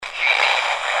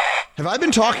Have I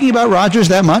been talking about Rodgers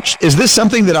that much? Is this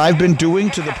something that I've been doing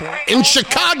to the point? In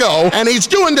Chicago, and he's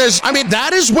doing this. I mean,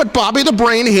 that is what Bobby the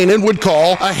Brain Heenan would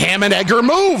call a ham and egger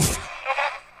move.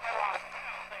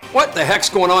 What the heck's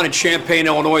going on in Champaign,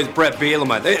 Illinois with Brett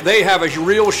Bielema? They have a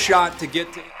real shot to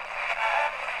get to.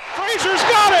 Frazier's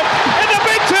got it, and the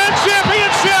Big Ten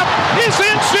championship is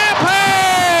in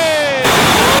Champaign!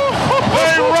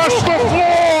 They rush the floor!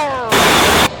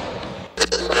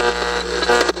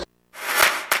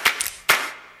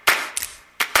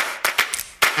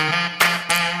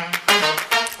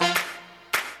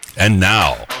 And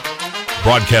now,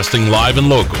 broadcasting live and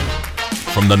local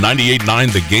from the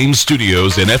 98.9 The Game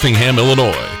studios in Effingham,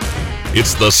 Illinois,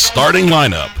 it's the starting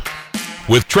lineup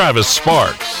with Travis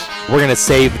Sparks. We're going to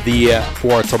save the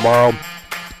for tomorrow.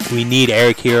 We need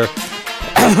Eric here.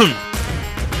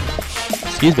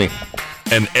 Excuse me.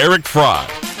 And Eric Fry.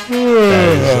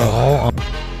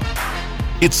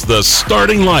 It's the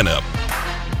starting lineup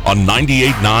on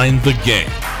 98.9 The Game.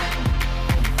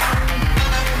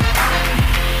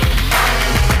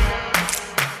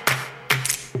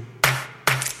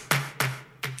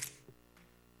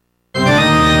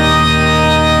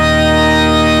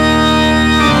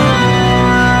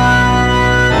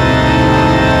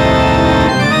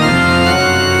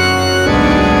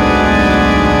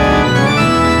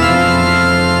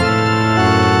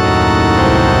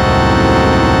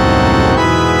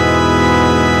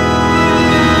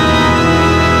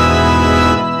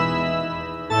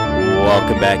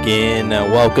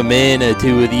 Welcome in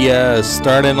to the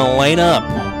starting lineup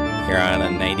here on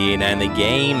 98.9 The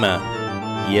Game,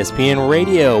 ESPN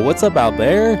Radio. What's up out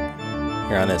there?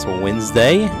 Here on this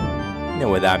Wednesday. You know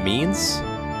what that means.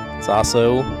 It's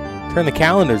also turn the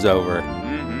calendars over.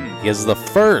 Because it's the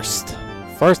first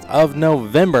of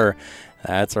November.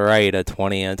 That's right,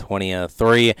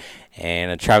 2023.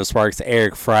 And Travis Sparks,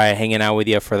 Eric Fry hanging out with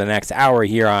you for the next hour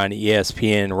here on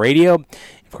ESPN Radio.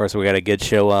 Of course, we got a good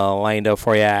show lined up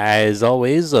for you, as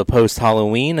always.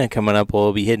 Post-Halloween coming up,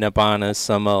 we'll be hitting up on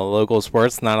some local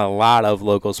sports. Not a lot of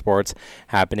local sports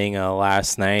happening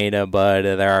last night, but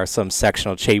there are some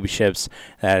sectional championships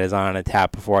that is on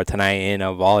tap for tonight in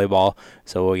volleyball.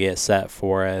 So we'll get set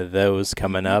for those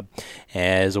coming up,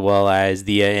 as well as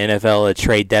the NFL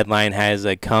trade deadline has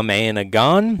come and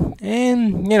gone,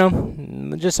 and, you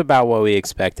know, just about what we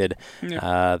expected.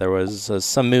 Yeah. There was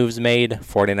some moves made.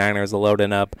 49ers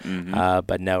loading up,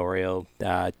 but no real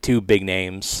two big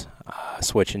names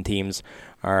switching teams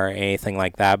or anything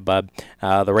like that. But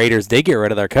the Raiders did get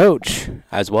rid of their coach,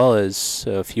 as well as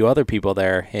a few other people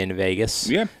there in Vegas.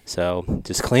 Yeah. So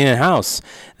just cleaning house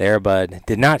there, but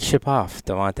did not ship off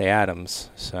Devontae Adams.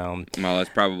 So well, that's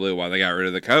probably why they got rid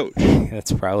of the coach.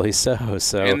 That's probably so.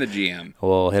 So and the GM.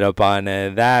 We'll hit up on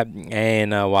that,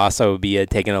 and we'll also be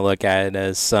taking a look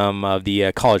at some of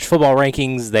the college football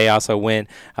rankings. They also went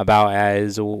about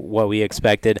as what we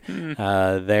expected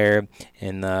there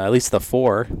in at least the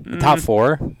top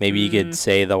four. Maybe you could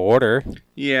say the order.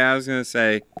 Yeah, I was going to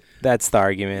say. That's the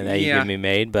argument that you can be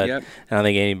made, but I don't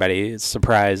think anybody is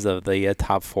surprised of the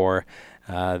top four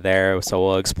there. So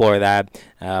we'll explore that.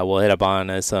 We'll hit up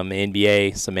on some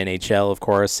NBA, some NHL, of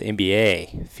course.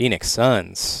 NBA, Phoenix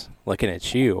Suns, looking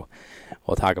at you.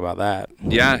 We'll talk about that.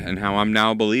 Yeah, and how I'm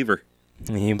now a believer.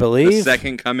 You believe? The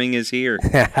second coming is here.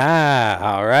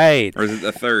 All right. Or is it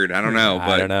the third? I don't know.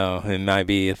 I don't know. It might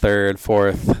be third,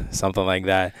 fourth, something like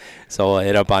that. So we'll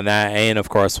hit up on that. And, of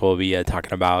course, we'll be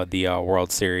talking about the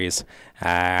World Series,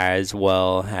 as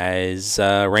well as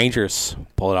Rangers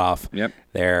pulled it off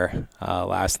there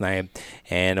last night.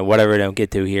 And whatever we don't get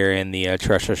to here in the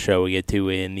Treasure Show, we get to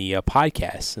in the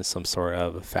podcast in some sort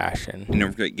of fashion. And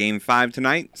don't forget Game 5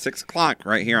 tonight, 6 o'clock,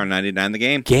 right here on 99 The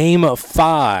Game. Game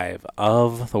 5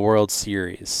 of the World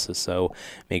Series. So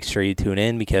make sure you tune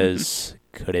in, because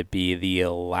could it be the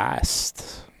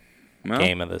last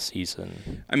game of the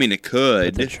season? I mean, it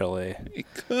could. Potentially. It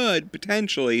could,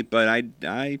 potentially, but I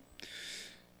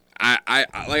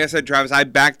like I said, Travis, I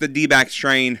backed the D-backs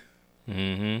train.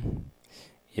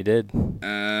 You did.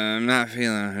 I'm not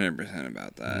feeling 100%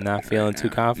 about that. Not feeling too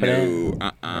confident?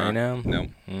 No. Right now? No.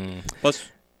 Plus,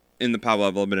 in the pub, we'll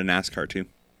have a little bit of NASCAR, too.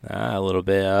 A little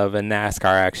bit of a NASCAR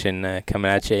action coming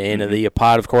at you into the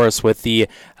pod, of course, with the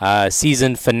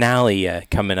season finale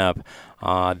coming up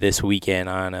this weekend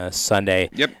on Sunday.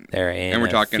 Yep. There in and we're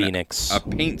talking Phoenix. A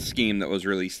paint scheme that was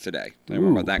released today.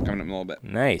 More about that coming up in a little bit.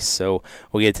 Nice. So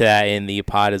we'll get to that in the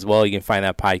pod as well. You can find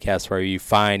that podcast wherever you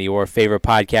find your favorite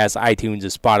podcast, iTunes,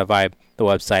 Spotify, the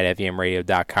website,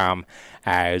 fmradio.com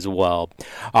as well.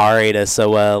 All right, so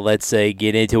let's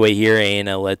get into it here, and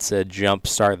let's jump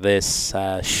start this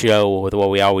show with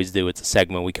what we always do. It's a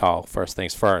segment we call First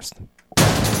Things First.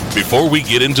 Before we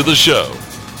get into the show,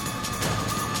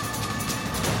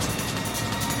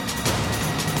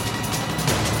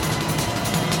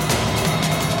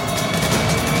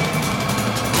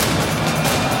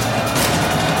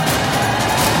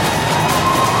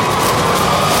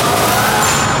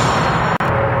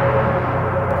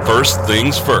 first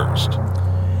things first.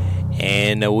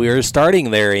 And we're starting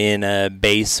there in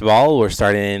baseball. We're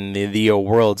starting in the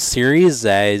World Series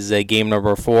as game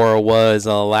number 4 was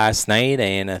last night,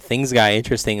 and things got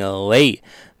interesting late,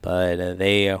 but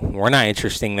they were not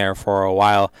interesting there for a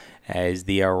while as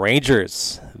the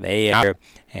Rangers, they won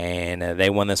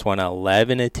this one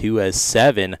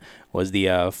 11-7 was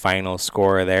the final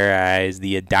score there, as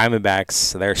the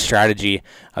Diamondbacks, their strategy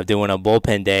of doing a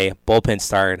bullpen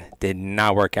start did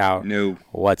not work out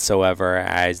whatsoever,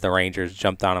 as the Rangers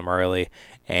jumped on them early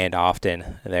and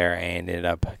often there and ended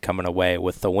up coming away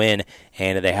with the win.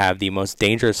 And they have the most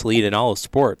dangerous lead in all of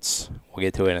sports. We'll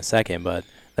get to it in a second, but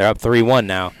they're up 3-1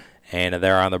 now, and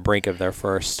they're on the brink of their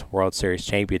first World Series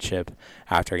championship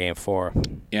after Game 4.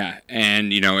 Yeah,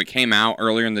 and, it came out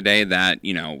earlier in the day that,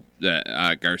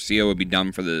 Garcia would be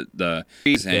done for the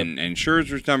series, and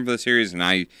Scherzer's done for the series, and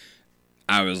I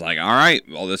was like, all right,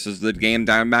 well, this is the game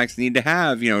Diamondbacks need to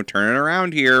have, turn it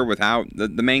around here without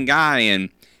the main guy, and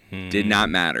did not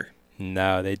matter.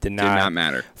 No, they did not. Did not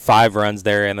matter. 5 runs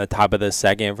there in the top of the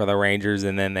second for the Rangers,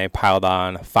 and then they piled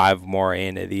on 5 more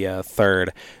into the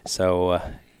third. So,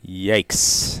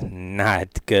 yikes,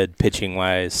 not good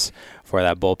pitching-wise for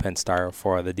that bullpen start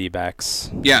for the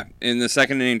D-backs. Yeah, in the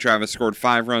second inning, Travis scored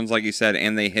 5 runs, like you said,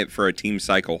 and they hit for a team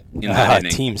cycle in that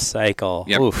inning. Team cycle.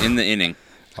 Yep, Oof. in the inning.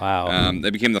 Wow.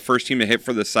 They became the first team to hit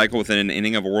for the cycle within an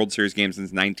inning of a World Series game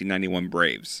since 1991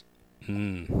 Braves.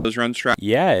 Those runs, Travis?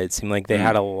 Yeah, it seemed like they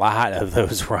had a lot of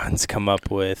those runs come up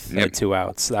with 2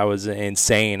 outs. That was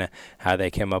insane how they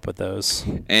came up with those.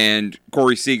 And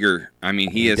Corey Seager,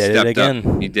 he has stepped up.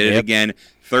 He did it again.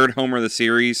 3rd homer of the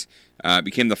series.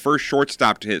 Became the first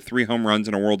shortstop to hit 3 home runs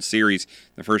in a World Series.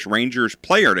 The first Rangers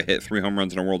player to hit 3 home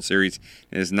runs in a World Series.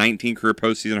 And his 19 career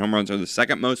postseason home runs are the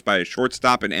second most by a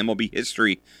shortstop in MLB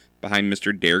history, behind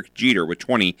Mr. Derek Jeter with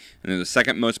 20, and then the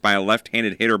second most by a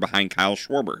left-handed hitter behind Kyle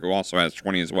Schwarber, who also has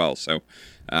 20 as well. So,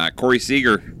 Corey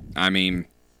Seager, it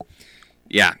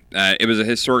was a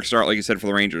historic start, like you said, for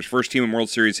the Rangers. First team in World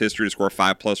Series history to score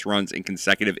 5+ runs in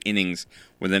consecutive innings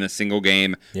within a single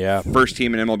game. Yeah. First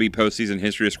team in MLB postseason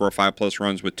history to score 5+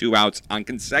 runs with 2 outs on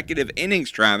consecutive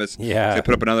innings, Travis. Yeah. They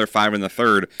put up another 5 in the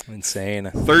third. Insane.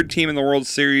 Third team in the World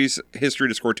Series history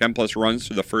to score 10+ runs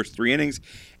through the first 3 innings.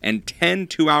 And 10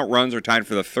 2-out runs are tied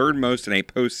for the third most in a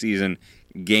postseason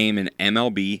game in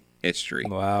MLB history.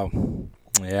 Wow.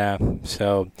 Yeah,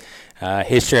 so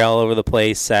history all over the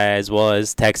place, as well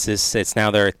as Texas. It's now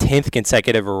their 10th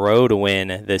consecutive road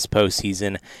win this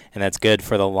postseason, and that's good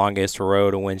for the longest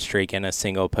road win streak in a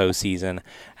single postseason,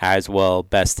 as well,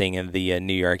 besting in the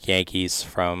New York Yankees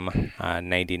from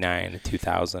 99 to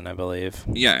 2000, I believe.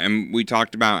 Yeah, and we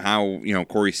talked about how,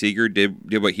 Corey Seager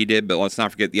did what he did, but let's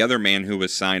not forget the other man who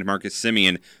was signed, Marcus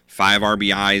Semien, 5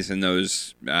 RBIs in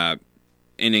those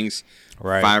innings.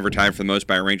 Right. 5 are tied for the most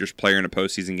by a Rangers player in a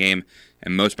postseason game,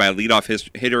 and most by a leadoff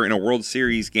hitter in a World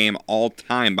Series game all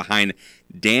time, behind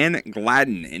Dan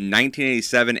Gladden in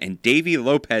 1987 and Davey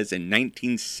Lopez in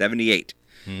 1978.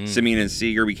 Semien and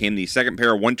Seager became the second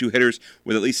pair of 1-2 hitters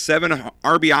with at least 7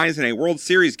 RBIs in a World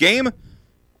Series game,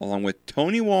 along with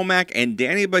Tony Womack and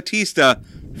Danny Batista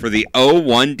for the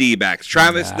 0-1 D-backs.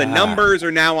 Travis, the numbers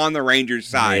are now on the Rangers'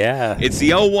 side. Yeah. It's the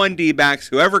 0-1 D-backs.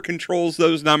 Whoever controls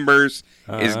those numbers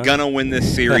is going to win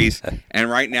this series. And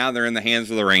right now they're in the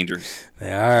hands of the Rangers.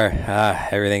 They are.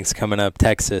 Everything's coming up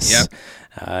Texas. Yep.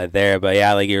 There, but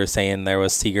yeah, like you were saying, there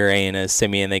was Seager and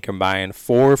Semien. They combined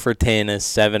 4 for 10,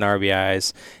 7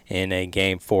 RBIs in a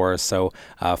Game 4. So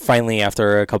finally,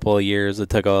 after a couple of years, it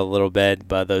took a little bit,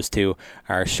 but those two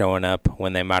are showing up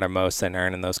when they matter most and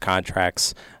earning those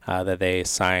contracts that they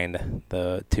signed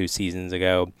the 2 seasons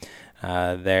ago.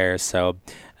 There, so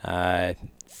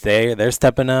they're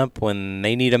stepping up when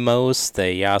they need them most.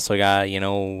 They also got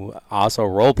also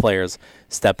role players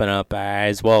stepping up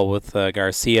as well with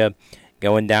Garcia.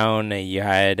 Going down, you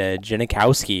had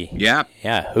Janikowski. Yeah.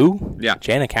 Yeah, who? Yeah.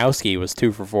 Janikowski was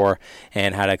 2 for 4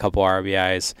 and had a couple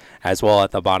RBIs as well at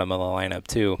the bottom of the lineup,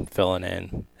 too, filling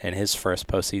in his first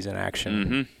postseason action.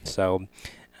 Mm-hmm. So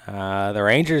the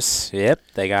Rangers,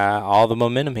 they got all the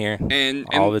momentum here. And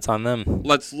all of it's on them.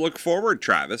 Let's look forward,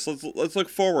 Travis. Let's look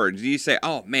forward. Do you say,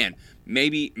 oh, man,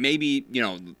 maybe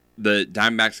the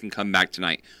Diamondbacks can come back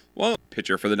tonight? Well,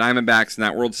 pitcher for the Diamondbacks in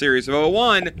that World Series of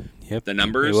 0-1 the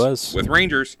numbers with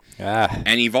Rangers.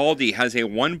 And Eovaldi has a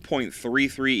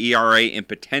 1.33 ERA in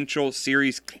potential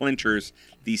series clinchers,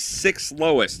 the 6th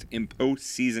lowest in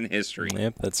postseason history.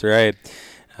 Yep, that's right.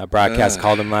 Broadcast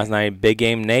called him last night Big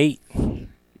Game Nate.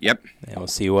 Yep. And we'll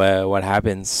see what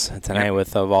happens tonight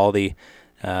with Eovaldi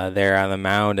there on the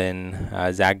mound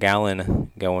and Zach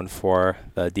Gallen going for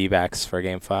the D-backs for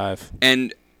Game 5.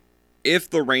 And if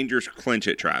the Rangers clinch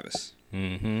it, Travis,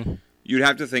 you'd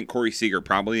have to think Corey Seager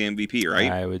probably the MVP,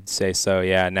 right? I would say so,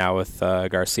 yeah, now with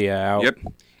Garcia out. Yep.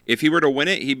 If he were to win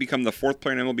it, he'd become the 4th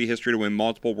player in MLB history to win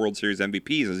multiple World Series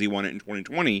MVPs, as he won it in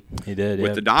 2020. He did,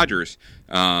 with the Dodgers,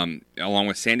 along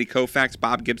with Sandy Koufax,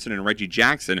 Bob Gibson, and Reggie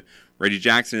Jackson. Reggie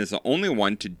Jackson is the only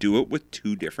one to do it with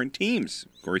 2 different teams.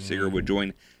 Corey Seager would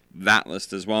join that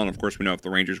list as well. And, of course, we know if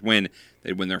the Rangers win,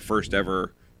 they'd win their first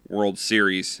ever World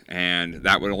Series, and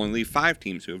that would only leave 5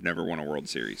 teams who have never won a World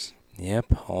Series.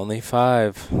 Yep, only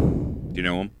 5. Do you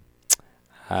know them?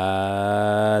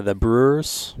 The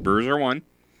Brewers. Brewers are 1.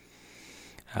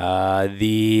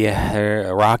 The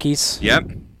Rockies.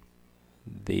 Yep.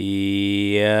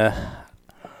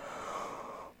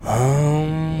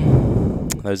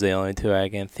 Those are the only 2 I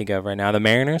can think of right now. The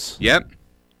Mariners. Yep.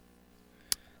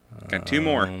 Got 2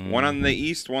 more. One on the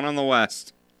East, one on the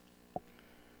West.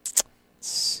 Let's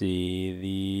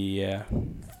see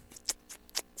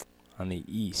on the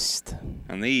East.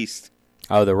 On the East.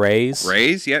 Oh, the Rays.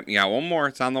 Rays. Yep. You got 1 more.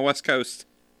 It's on the West Coast.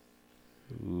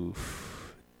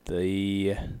 Oof.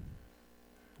 The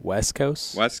West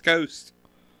Coast? West Coast.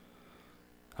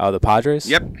 Oh, the Padres?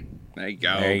 Yep. There you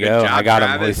go. There you Good go. job, I got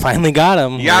Travis. him. We finally got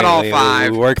him. You got all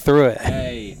 5. We worked through it.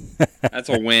 Hey, that's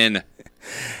a win.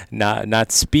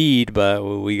 Not speed, but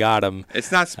we got him.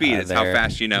 It's not speed. It's how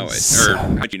fast you know it. So, or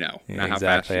how you know. Not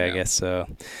exactly, how fast you know.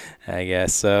 I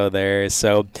guess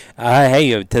so.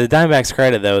 Hey, to the Diamondbacks'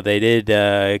 credit, though, they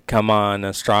did come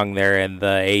on strong there in the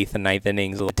 8th and 9th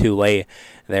innings, a little too late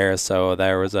there. So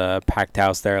there was a packed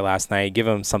house there last night. Give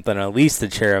them something at least to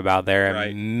cheer about there.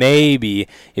 Right. And maybe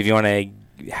if you want to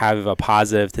have a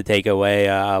positive to take away,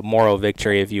 a moral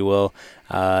victory, if you will,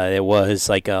 it was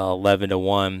like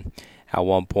 11-1 at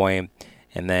one point.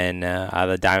 And then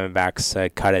the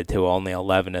Diamondbacks cut it to only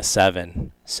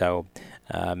 11-7. So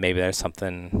maybe there's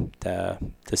something to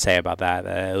say about that.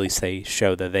 At least they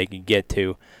showed that they can get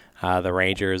to the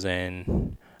Rangers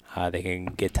and they can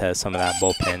get to some of that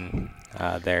bullpen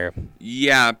there.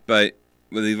 Yeah, but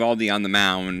with Eovaldi on the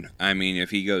mound, I mean, if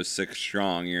he goes 6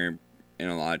 strong, you're in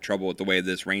a lot of trouble with the way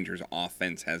this Rangers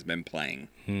offense has been playing.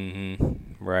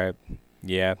 Right.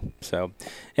 Yeah. So,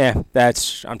 yeah,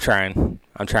 I'm trying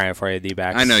for you,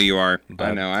 D-backs. I know you are.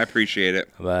 I know. I appreciate it.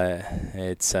 But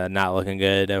it's not looking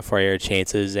good for your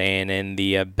chances. And in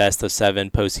the best of 7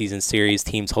 postseason series,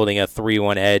 teams holding a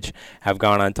 3-1 edge have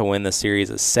gone on to win the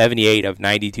series 78 of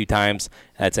 92 times.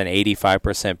 That's an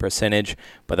 85% percentage.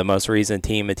 But the most recent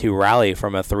team to rally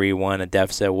from a 3-1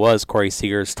 deficit was Corey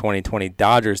Seager's 2020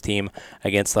 Dodgers team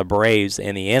against the Braves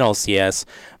in the NLCS.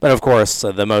 But, of course,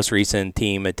 the most recent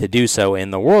team to do so in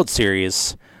the World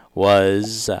Series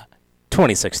was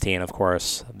 2016, of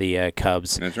course, the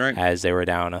Cubs. That's right. As they were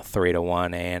down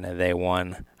 3-1, and they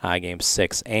won Game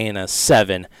 6 and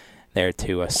 7 there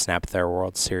to snap their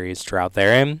World Series drought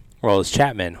there. And Rollins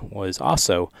Chapman was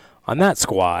also on that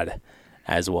squad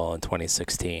as well in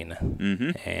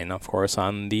 2016, and of course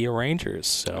on the Rangers.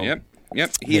 So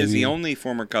Yep. He is the only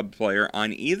former Cub player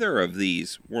on either of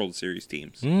these World Series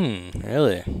teams.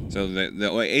 Really? So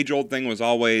the age-old thing was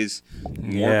always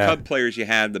more Cub players you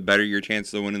had, the better your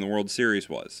chance of winning the World Series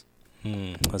was.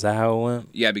 Was that how it went?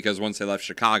 Yeah, because once they left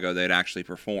Chicago, they'd actually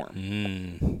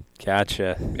perform.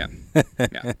 Gotcha.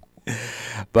 Yeah.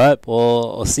 But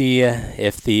we'll see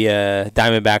if the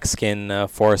Diamondbacks can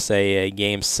force a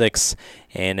Game 6,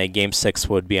 and a Game 6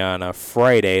 would be on a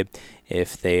Friday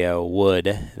if they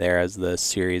would there as the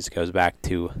series goes back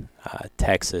to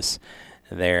Texas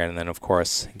there. And then, of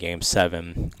course, Game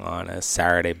 7 on a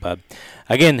Saturday. But,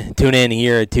 again, tune in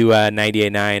here to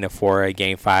 98.9 for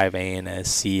Game 5 and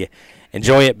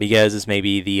enjoy it, because this may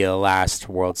be the last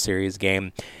World Series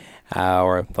game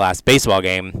or the last baseball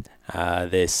game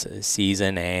this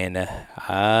season. And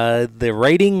the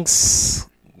ratings...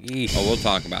 Oh, we'll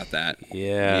talk about that.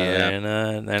 Yeah.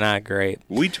 They're not great.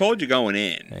 We told you going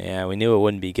in. Yeah, we knew it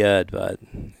wouldn't be good, but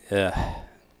a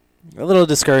little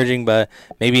discouraging, but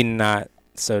maybe not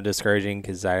so discouraging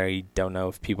because I don't know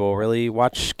if people really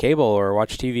watch cable or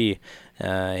watch TV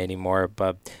anymore.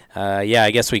 But, yeah,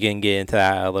 I guess we can get into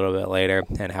that a little bit later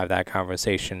and have that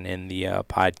conversation in the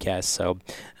podcast. So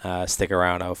stick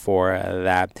around for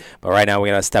that. But right now we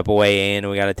got to step away and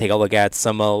we got to take a look at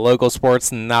some local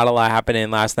sports. Not a lot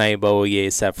happening last night, but we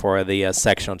get set for the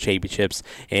sectional championships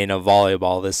in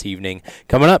volleyball this evening.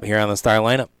 Coming up here on the Star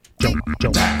Lineup.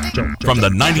 From the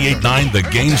 98.9 The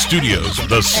Game Studios,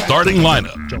 the starting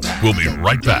lineup. We'll be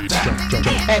right back.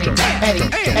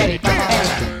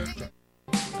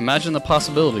 Imagine the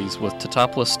possibilities with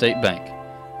Teutopolis State Bank.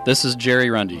 This is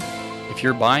Jerry Rundy. If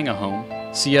you're buying a home,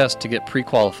 see us to get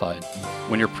pre-qualified.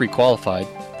 When you're pre-qualified,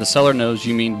 the seller knows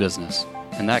you mean business,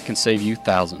 and that can save you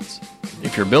thousands.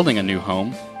 If you're building a new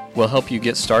home, we'll help you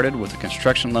get started with a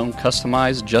construction loan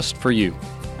customized just for you.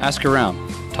 Ask around,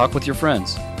 talk with your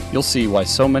friends. You'll see why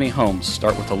so many homes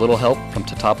start with a little help from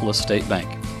Teutopolis State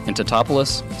Bank. In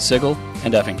Teutopolis, Sigel,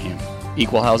 and Effingham.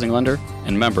 Equal housing lender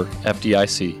and member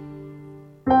FDIC.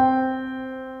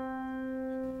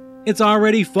 It's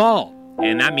already fall,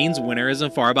 and that means winter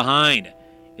isn't far behind.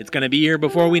 It's going to be here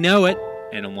before we know it,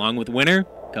 and along with winter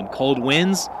come cold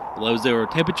winds, below zero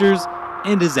temperatures,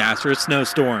 and disastrous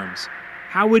snowstorms.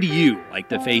 How would you like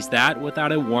to face that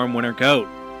without a warm winter coat?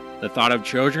 The thought of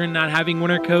children not having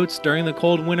winter coats during the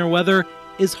cold winter weather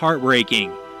is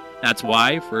heartbreaking. That's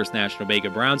why First National Bank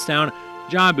of Brownstown,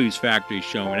 John Boo's Factory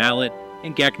Show and Outlet,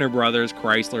 and Geckner Brothers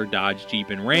Chrysler, Dodge,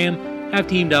 Jeep, and Ram have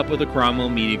teamed up with the Cromwell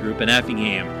Media Group in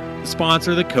Effingham to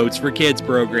sponsor the Coats for Kids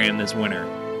program this winter.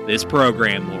 This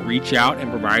program will reach out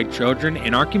and provide children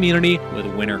in our community with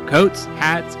winter coats,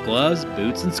 hats, gloves,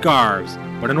 boots, and scarves.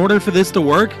 But in order for this to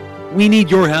work, we need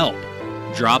your help.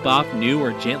 Drop off new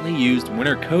or gently used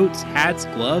winter coats, hats,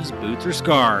 gloves, boots, or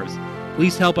scarves.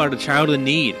 Please help out a child in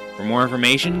need. For more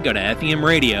information, go to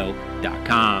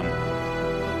FEMradio.com.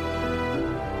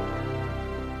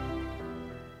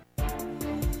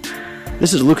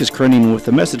 This is Lucas Krenning with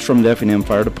a message from the Effingham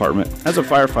Fire Department. As a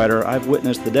firefighter, I've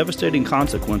witnessed the devastating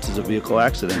consequences of vehicle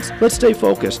accidents. Let's stay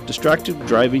focused. Distracted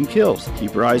driving kills.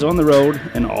 Keep your eyes on the road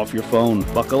and off your phone.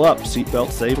 Buckle up.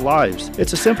 Seatbelts save lives.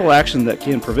 It's a simple action that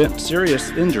can prevent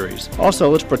serious injuries. Also,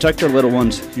 let's protect our little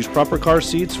ones. Use proper car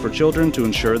seats for children to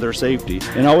ensure their safety.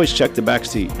 And always check the back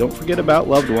seat. Don't forget about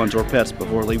loved ones or pets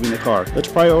before leaving the car. Let's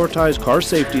prioritize car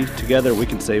safety. Together we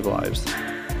can save lives.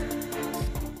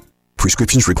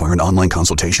 Prescriptions require an online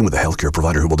consultation with a healthcare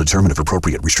provider who will determine if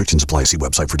appropriate. Restrictions apply. See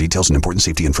website for details and important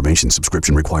safety information.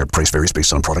 Subscription required. Price varies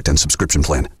based on product and subscription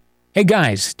plan. Hey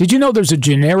guys, did you know there's a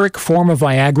generic form of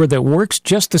Viagra that works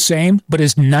just the same, but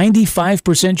is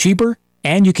 95% cheaper?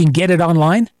 And you can get it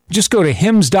online? Just go to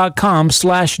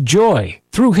hims.com/joy.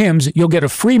 Through Hims, you'll get a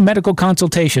free medical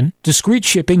consultation, discreet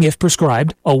shipping if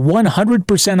prescribed, a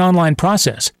 100% online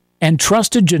process, and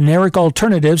trusted generic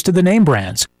alternatives to the name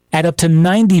brands at up to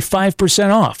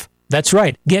 95% off. That's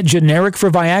right, get generic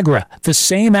for Viagra, the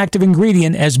same active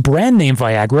ingredient as brand name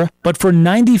Viagra, but for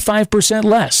 95%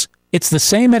 less. It's the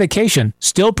same medication,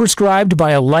 still prescribed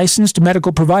by a licensed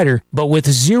medical provider, but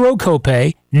with zero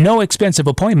copay, no expensive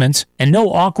appointments, and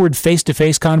no awkward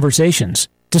face-to-face conversations.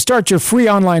 To start your free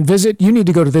online visit, you need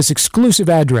to go to this exclusive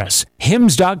address,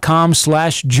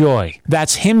 hims.com/joy.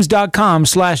 That's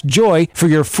hims.com/joy for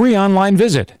your free online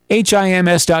visit.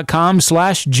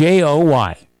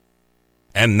 hims.com/joy.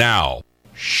 And now,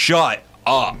 shut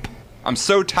up. I'm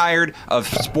so tired of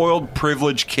spoiled,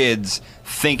 privileged kids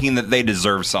thinking that they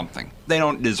deserve something. They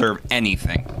don't deserve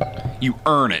anything. You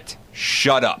earn it.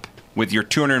 Shut up. With your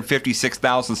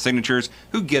 256,000 signatures,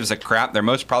 who gives a crap? They're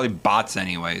most probably bots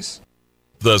anyways.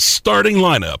 The starting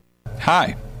lineup.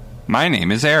 Hi, my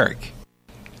name is Eric,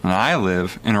 and I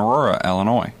live in Aurora,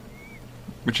 Illinois,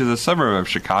 which is a suburb of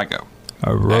Chicago.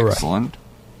 Aurora. Excellent.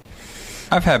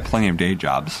 I've had plenty of day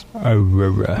jobs.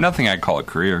 Aurora. Nothing I'd call a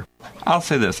career. I'll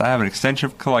say this, I have an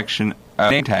extensive collection of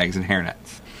name tags and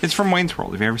hairnets. It's from Wayne's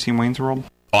World. Have you ever seen Wayne's World?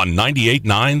 On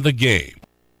 98.9 The Game.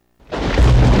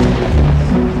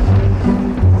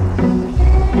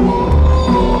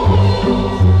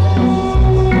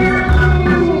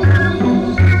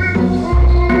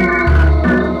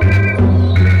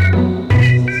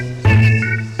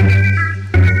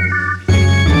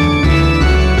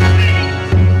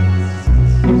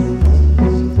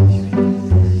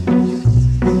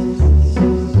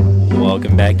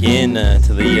 Welcome back in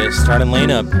to the starting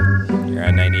lineup here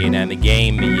on 98.9 The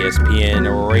Game, ESPN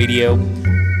Radio.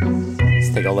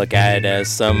 Let's take a look at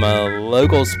some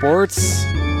local sports.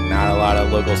 Not a lot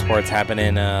of local sports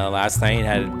happening last night.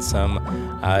 Had some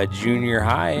junior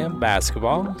high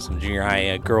basketball, some junior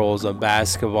high girls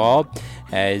basketball.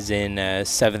 As in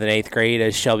 7th and 8th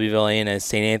grade, Shelbyville and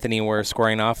St. Anthony were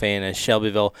scoring off, and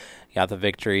Shelbyville got the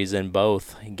victories in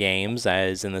both games.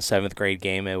 As in the 7th grade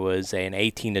game, it was an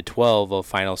 18-12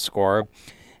 final score.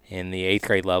 In the 8th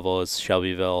grade level, it's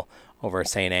Shelbyville over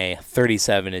St. A,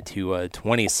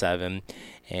 37-27.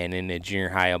 And in the junior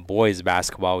high boys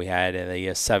basketball, we had the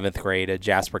 7th grade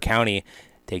Jasper County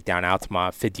take down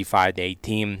Altamont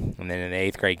 55-18. And then in the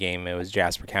 8th grade game, it was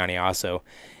Jasper County also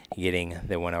getting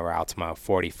the win over Altamont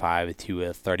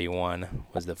 45-31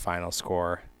 was the final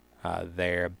score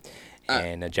there.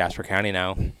 And Jasper County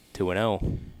now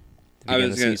 2-0. I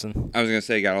was going to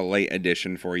say, got a late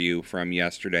addition for you from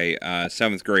yesterday.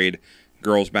 7th grade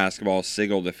girls basketball,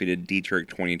 Siegel defeated Dietrich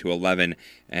 20-11,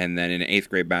 and then in 8th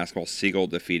grade basketball, Siegel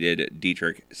defeated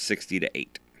Dietrich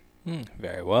 60-8.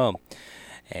 Very well.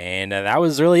 And that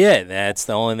was really it. That's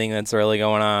the only thing that's really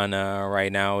going on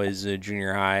right now is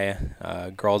junior high.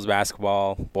 Girls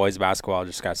basketball, boys basketball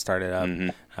just got started up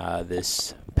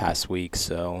this past week,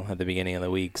 so at the beginning of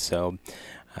the week. So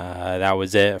that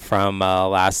was it from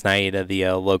last night.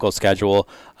 The local schedule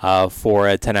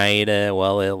for tonight,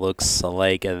 well, it looks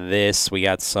like this. We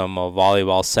got some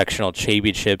volleyball sectional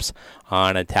championships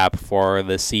on tap for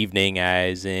this evening,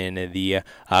 as in the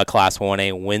Class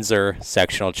 1A Windsor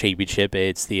sectional championship.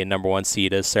 It's the number 1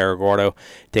 seed, Cerro Gordo,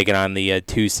 taking on the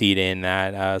 2 seed in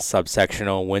that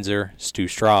subsectional Windsor, Stu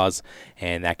Straws,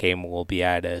 and that game will be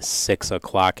at 6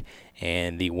 o'clock.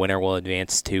 And the winner will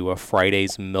advance to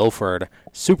Friday's Milford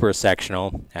Super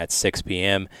Sectional at 6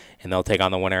 p.m. And they'll take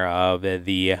on the winner of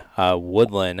the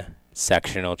Woodland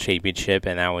Sectional Championship.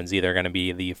 And that one's either going to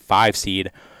be the 5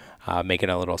 seed, making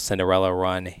a little Cinderella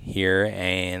run here,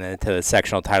 and to the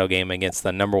sectional title game against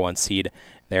the number 1 seed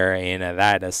there in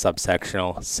that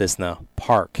subsectional Cissna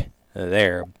Park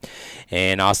there.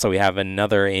 And also we have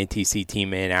another NTC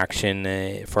team in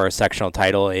action for a sectional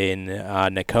title in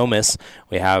Nokomis.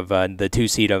 We have the 2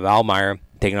 seed of Almeyer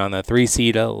taking on the 3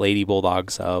 seed Lady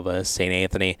Bulldogs of St.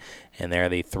 Anthony, and they're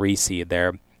the 3 seed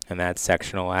there. And that's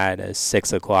sectional at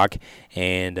 6 o'clock.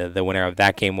 And the winner of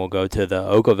that game will go to the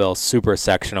Oakville Super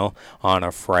Sectional on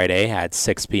a Friday at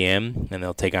 6 p.m. And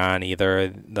they'll take on either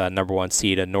the number 1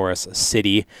 seed Norris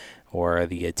City or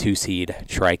the 2 seed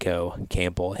Trico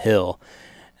Campbell Hill.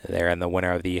 There, and the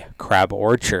winner of the Crab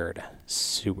Orchard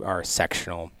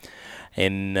sectional.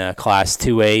 In Class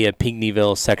 2A,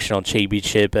 Pinckneyville Sectional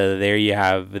Championship, there you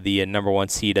have the number 1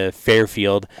 seed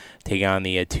Fairfield taking on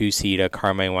the 2 seed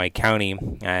Carmine White County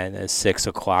at 6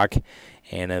 o'clock.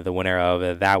 And the winner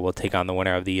of that will take on the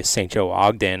winner of the St. Joe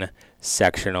Ogden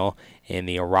Sectional in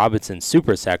the Robinson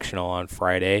Super Sectional on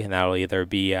Friday. And that will either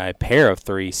be a pair of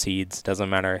 3 seeds, doesn't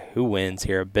matter who wins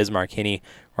here, Bismarck Kinney,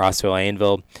 Rossville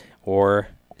Annville, or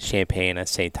Champaign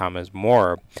St. Thomas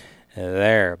More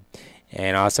there.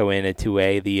 And also in a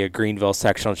 2A, the Greenville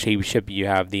Sectional Championship, you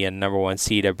have the number 1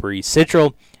 seed Breeze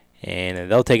Central, and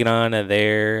they'll take it on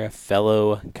their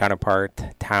fellow counterpart,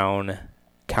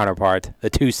 the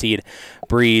 2 seed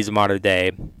Breeze Mater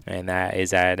Dei, and that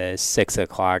is at 6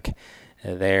 o'clock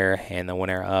there. And the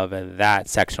winner of that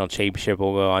sectional championship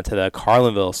will go on to the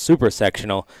Carlinville Super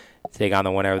Sectional to take on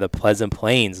the winner of the Pleasant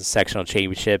Plains Sectional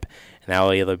Championship, and that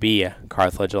will either be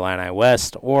Carthage Illini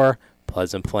West or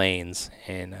Pleasant Plains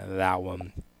in that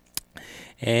one.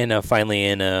 And finally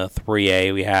in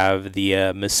 3A, we have the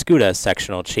Mascoutah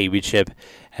Sectional Championship,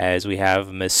 as we have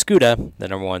Mascoutah, the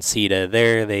number 1 seed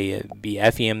there. They beat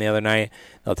FEM the other night.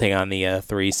 They'll take on the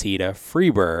 3 seed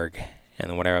Freeburg. And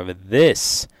the winner of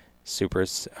this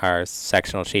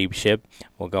sectional championship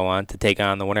will go on to take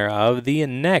on the winner of the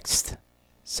next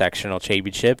sectional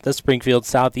championship, the Springfield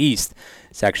Southeast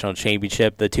Sectional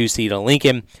Championship. The 2 seed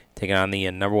Lincoln taking on the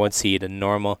number 1 seed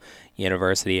Normal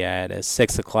University at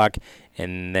 6 o'clock,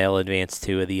 and they'll advance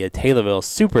to the Taylorville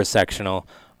Super Sectional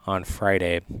on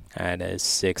Friday at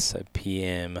 6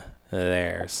 p.m.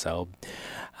 there. So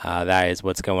that is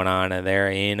what's going on there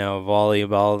in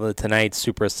volleyball tonight.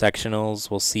 Super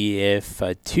Sectionals. We'll see if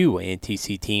 2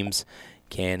 NTC teams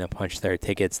can punch their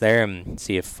tickets there, and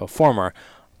see if a former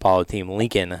Apollo team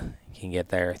Lincoln can get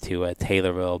there to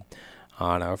Taylorville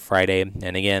on a Friday.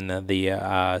 And again,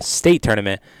 the state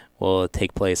tournament will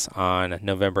take place on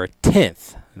November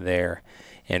 10th there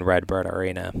in Redbird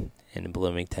Arena in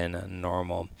Bloomington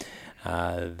Normal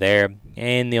there.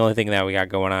 And the only thing that we got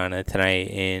going on tonight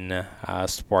in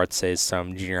sports is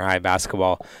some junior high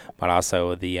basketball, but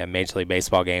also the Major League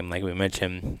Baseball game, like we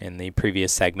mentioned in the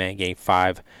previous segment, Game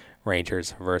 5,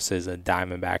 Rangers versus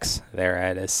Diamondbacks there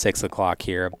at 6 o'clock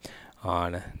here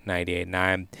on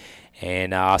 98.9.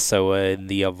 And also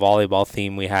the volleyball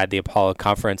theme, we had the Apollo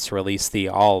Conference release the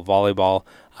all volleyball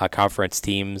conference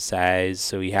teams,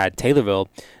 as we had Taylorville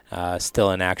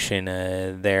still in action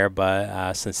there,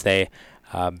 but since they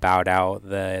bowed out,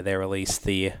 they released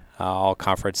the all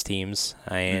conference teams.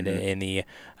 And in the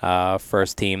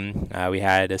first team, we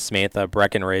had Samantha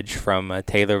Breckenridge from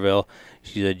Taylorville.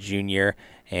 She's a junior.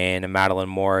 And Madeline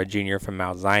Moore, a junior from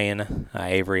Mount Zion.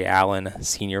 Avery Allen,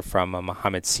 senior from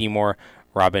Muhammad Seymour.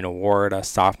 Robin Ward, a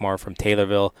sophomore from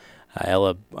Taylorville.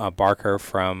 Ella Barker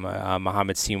from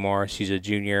Muhammad Seymour. She's a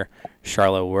junior.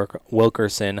 Charlotte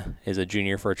Wilkerson is a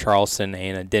junior for Charleston.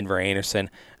 And Denver Anderson,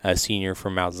 a senior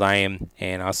from Mount Zion.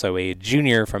 And also a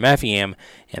junior from Effingham.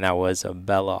 And that was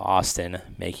Bella Austin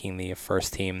making the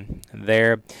first team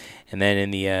there. And then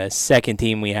in the second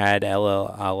team, we had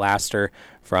Ella Laster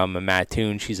from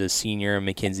Mattoon. She's a senior.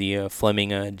 Mackenzie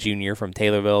Fleming, a junior from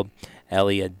Taylorville.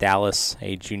 Ellie Dallas,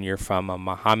 a junior from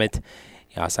Muhammad.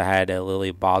 You also had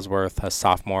Lily Bosworth, a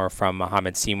sophomore from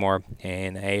Muhammad Seymour,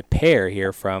 and a pair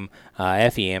here from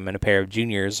Effingham, and a pair of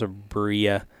juniors,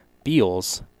 Bria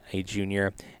Beals, a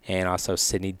junior, and also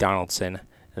Sydney Donaldson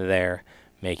there,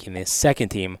 making the second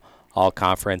team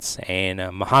all-conference. And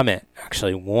Muhammad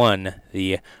actually won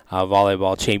the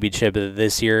volleyball championship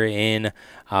this year in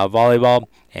volleyball,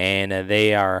 and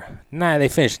they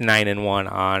finished 9-1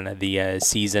 on the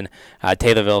season.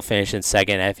 Taylorville finished in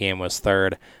second. Effingham was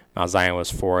third. Mount Zion was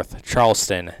fourth.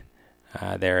 Charleston,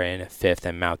 they're in fifth,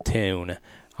 and Mattoon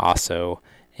also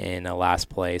in last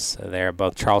place. There,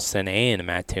 both Charleston and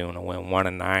Mattoon went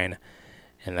 1-9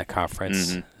 in the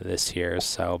conference this year.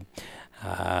 So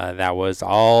that was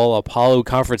all Apollo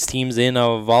Conference teams in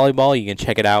volleyball. You can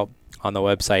check it out on the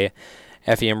website,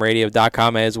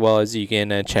 FEMradio.com, as well as you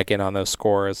can check in on those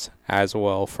scores as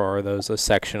well for those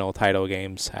sectional title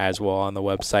games as well on the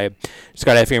website. Just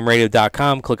go to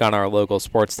FEMradio.com, click on our local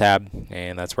sports tab,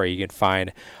 and that's where you can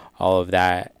find all of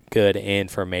that good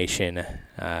information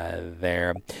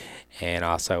there. And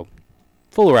also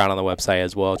fool around on the website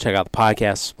as well. Check out the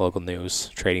podcasts, local news,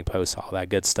 trading posts, all that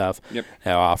good stuff that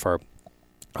I offer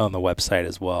on the website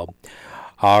as well.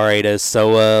 All right,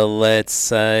 so let's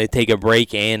take a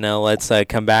break, and let's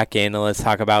come back, and let's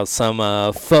talk about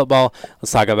some football.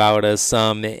 Let's talk about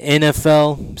some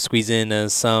NFL, squeeze in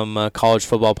some college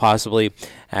football possibly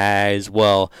as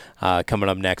well, coming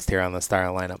up next here on the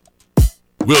starting lineup.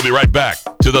 We'll be right back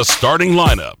to the starting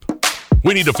lineup.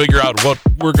 We need to figure out what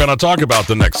we're going to talk about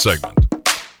the next segment.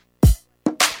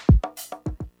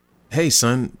 Hey,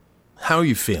 son, how are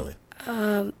you feeling?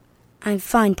 I'm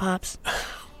fine, Pops.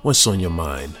 What's on your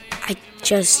mind? I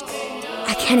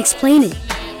can't explain it.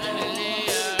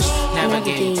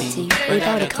 Navigating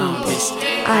without a compass,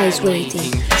 eyes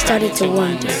waiting, started to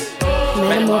wonder.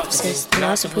 Metamorphosis, the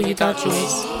loss of who you thought you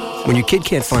is. When your kid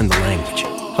can't find the language,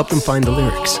 help them find the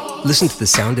lyrics. Listen to the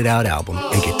Sound It Out album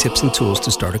and get tips and tools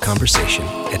to start a conversation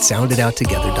at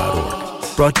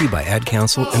sounditouttogether.org. Brought to you by Ad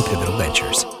Council and Pivotal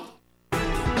Ventures.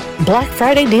 Black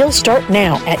Friday deals start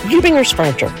now at Ubinger's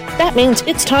Furniture. That means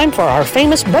it's time for our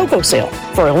famous BOGO sale.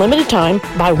 For a limited time,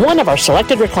 buy one of our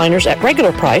selected recliners at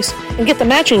regular price and get the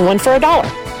matching one for $1.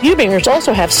 Ubinger's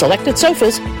also have selected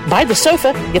sofas. Buy the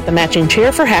sofa, get the matching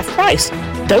chair for half price.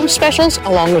 Those specials,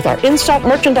 along with our in-stock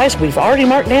merchandise we've already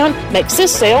marked down, makes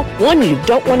this sale one you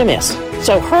don't want to miss.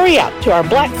 So hurry out to our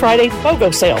Black Friday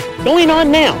BOGO sale, going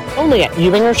on now, only at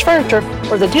Ubinger's Furniture,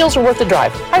 where the deals are worth the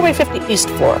drive. Highway 50 East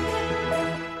 4.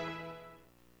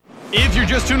 If you're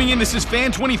just tuning in, this is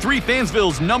Fan 23,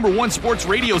 Fansville's #1 sports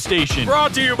radio station.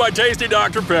 Brought to you by Tasty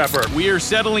Dr. Pepper. We are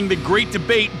settling the great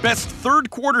debate, best third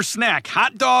quarter snack,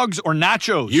 hot dogs or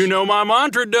nachos? You know my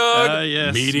mantra, Doug.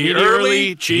 Yes. Meaty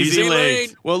early, cheesy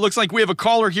late. Well, it looks like we have a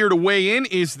caller here to weigh in.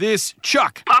 Is this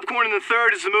Chuck? Popcorn in the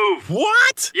third is the move.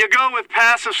 What? You go with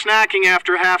passive snacking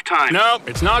after halftime. No,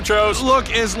 it's nachos. Look,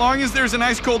 as long as there's an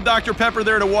ice cold Dr. Pepper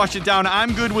there to wash it down,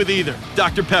 I'm good with either.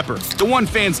 Dr. Pepper, the one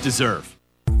fans deserve.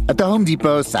 At the Home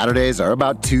Depot, Saturdays are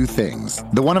about two things.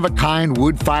 The one-of-a-kind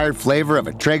wood-fired flavor of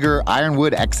a Traeger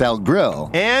Ironwood XL grill.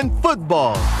 And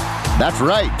football. That's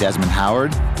right, Desmond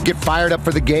Howard. Get fired up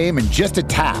for the game in just a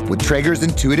tap with Traeger's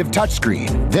intuitive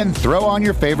touchscreen. Then throw on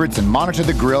your favorites and monitor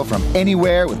the grill from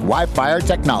anywhere with Wi-Fi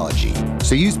technology.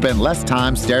 So you spend less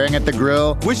time staring at the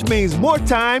grill. Which means more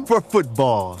time for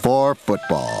football. For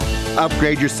football.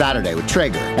 Upgrade your Saturday with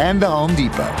Traeger and the Home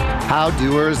Depot. How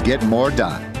doers get more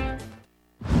done.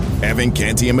 Evan,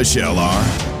 Canty, and Michelle are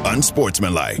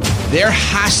unsportsmanlike. There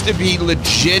has to be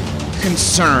legit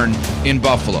concern in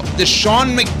Buffalo. The Sean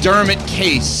McDermott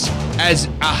case as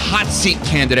a hot seat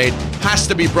candidate has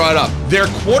to be brought up. Their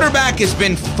quarterback has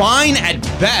been fine at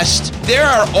best. There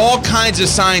are all kinds of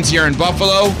signs here in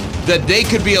Buffalo that they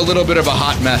could be a little bit of a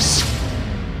hot mess.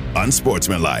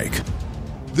 Unsportsmanlike.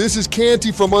 This is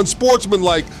Canty from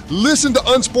Unsportsmanlike. Listen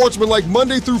to Unsportsmanlike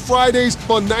Monday through Fridays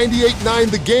on 98.9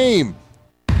 The Game.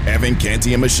 Evan,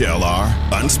 Canty, and Michelle are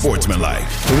unsportsmanlike.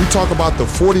 When we talk about the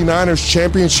 49ers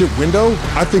championship window,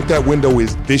 I think that window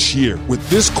is this year. With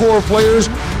this core of players,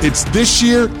 it's this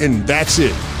year and that's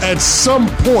it. At some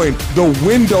point, the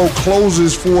window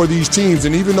closes for these teams.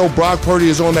 And even though Brock Purdy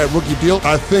is on that rookie deal,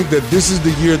 I think that this is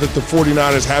the year that the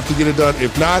 49ers have to get it done.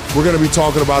 If not, we're going to be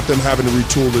talking about them having to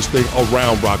retool this thing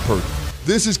around Brock Purdy.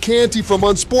 This is Canty from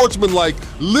Unsportsmanlike.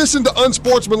 Listen to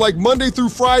Unsportsmanlike Monday through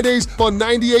Fridays on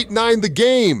 98.9 The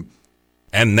Game.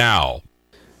 And now.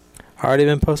 Already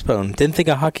been postponed. Didn't think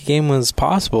a hockey game was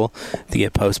possible to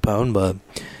get postponed, but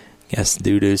I guess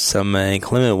due to some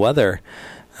inclement weather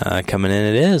coming in,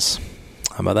 it is.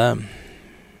 How about that?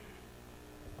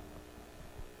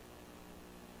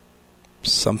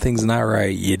 Something's not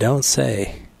right. You don't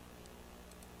say.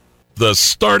 The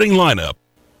starting lineup.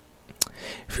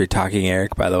 If you're talking,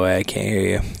 Eric, by the way, I can't hear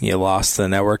you. You lost the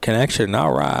network connection.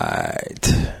 All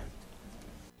right.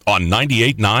 On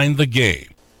 98.9 The Game.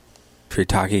 If you're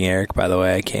talking, Eric, by the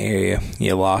way, I can't hear you.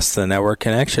 You lost the network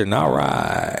connection. All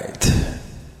right.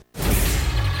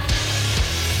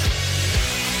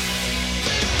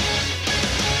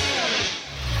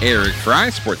 Eric Fry,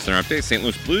 Sports Center Update. St.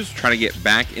 Louis Blues try to get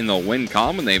back in the win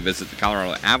column when they visit the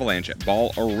Colorado Avalanche at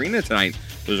Ball Arena tonight.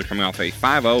 Blues are coming off a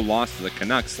 5-0 loss to the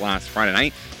Canucks last Friday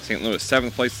night. St. Louis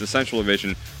 7th place in the Central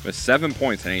Division with 7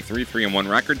 points and a 3-3-1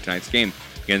 record. Tonight's game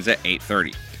begins at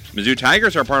 8:30. Mizzou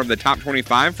Tigers are part of the top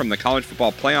 25 from the College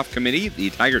Football Playoff Committee. The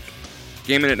Tigers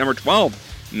came in at number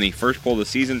 12 in the first poll of the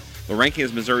season. The ranking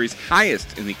is Missouri's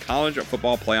highest in the College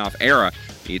Football Playoff era.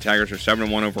 The Tigers are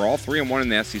 7-1 overall, 3-1 in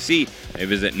the SEC. They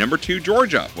visit number 2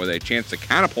 Georgia with a chance to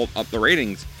catapult up the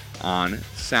ratings on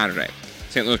Saturday.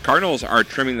 St. Louis Cardinals are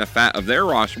trimming the fat of their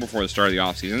roster before the start of the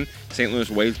offseason. St. Louis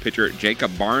Waves pitcher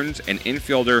Jacob Barnes and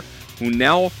infielder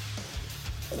Hunel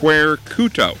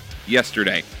Quercuto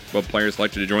yesterday. Both players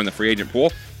selected to join the free agent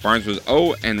pool. Barnes was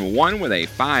 0-1 with a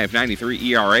 5.93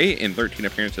 ERA in 13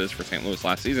 appearances for St. Louis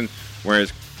last season,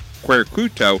 whereas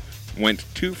Quercuto went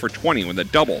 2 for 20 with a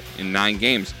double in 9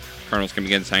 games. Cardinals can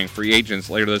begin signing free agents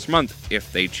later this month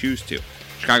if they choose to.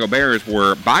 Chicago Bears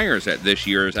were buyers at this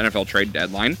year's NFL trade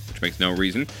deadline, which makes no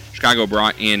reason. Chicago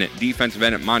brought in defensive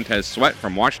end Montez Sweat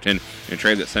from Washington in a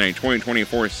trade that sent a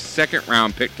 2024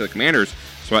 second-round pick to the Commanders.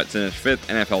 Sweat's in his 5th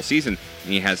NFL season,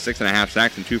 and he has 6.5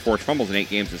 sacks and 2 forced fumbles in 8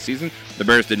 games this season. The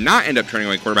Bears did not end up trading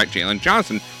away quarterback Jalen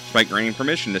Johnson, despite granting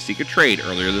permission to seek a trade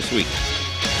earlier this week.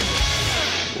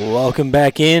 Welcome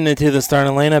back into the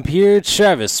starting lineup here.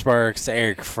 Travis Sparks,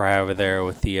 Eric Fry over there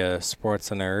with the Sports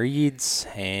Center Reads.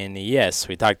 And yes,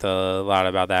 we talked a lot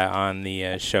about that on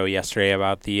the show yesterday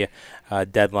about the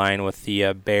deadline with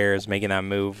the Bears making that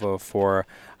move for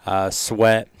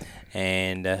Sweat.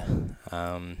 And,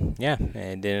 yeah, it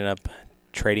ended up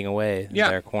trading away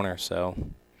their corner. So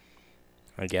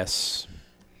I guess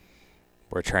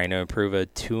we're trying to improve a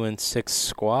 2-6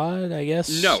 squad, I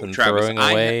guess. No, and Travis, throwing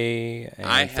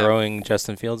away throwing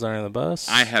Justin Fields under the bus.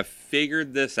 I have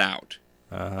figured this out.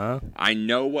 Uh-huh. I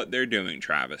know what they're doing,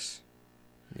 Travis.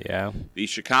 Yeah. The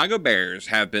Chicago Bears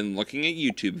have been looking at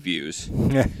YouTube views,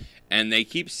 and they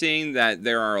keep seeing that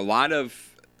there are a lot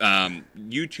of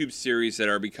YouTube series that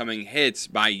are becoming hits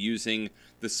by using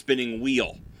the spinning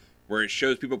wheel, where it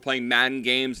shows people playing Madden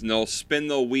games, and they'll spin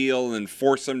the wheel and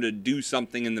force them to do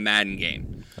something in the Madden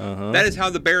game. Uh-huh. That is how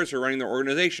the Bears are running their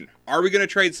organization. Are we going to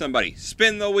trade somebody?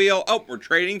 Spin the wheel. Oh, we're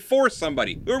trading for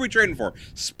somebody. Who are we trading for?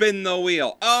 Spin the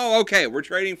wheel. Oh, okay, we're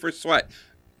trading for Sweat.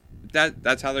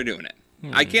 That's how they're doing it.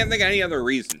 I can't think of any other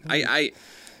reason.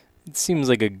 It seems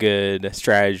like a good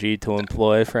strategy to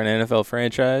employ for an NFL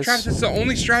franchise. Travis, it's the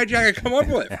only strategy I can come up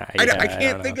with. I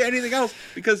can't think of anything else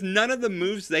because none of the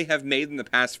moves they have made in the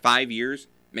past 5 years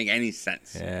make any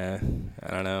sense. Yeah, I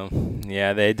don't know.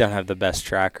 Yeah, they don't have the best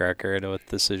track record with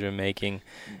decision making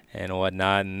and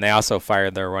whatnot, and they also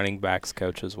fired their running backs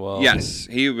coach as well. Yes,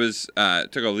 he was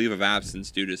took a leave of absence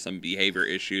due to some behavior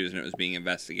issues, and it was being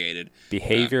investigated.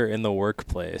 Behavior in the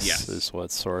workplace yes. is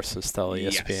what sources tell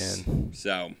ESPN. Yes.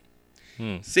 So,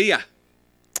 see ya.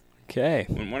 Okay.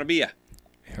 Wouldn't want to be ya.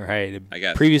 Right. I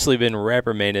guess. Previously been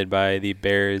reprimanded by the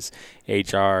Bears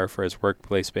HR for his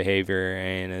workplace behavior,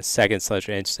 and a second such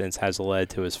instance has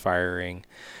led to his firing.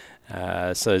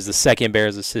 So as the second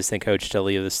Bears assistant coach to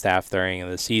leave the staff during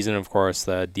the season, of course,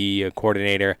 the D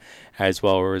coordinator as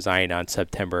well resigned on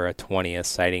September 20th,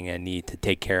 citing a need to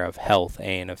take care of health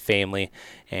and a family.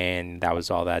 And that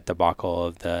was all that debacle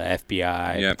of the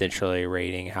FBI potentially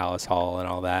raiding Hallis Hall and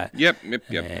all that. Yep.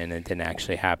 And it didn't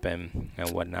actually happen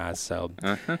and whatnot. So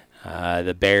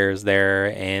the Bears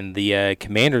there and the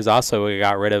Commanders also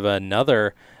got rid of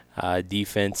another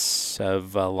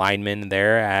defensive lineman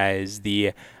there as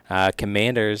the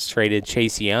Commanders traded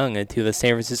Chase Young to the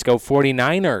San Francisco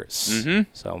 49ers. Mm-hmm.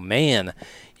 So, man,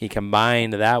 he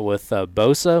combined that with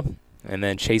Bosa and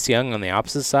then Chase Young on the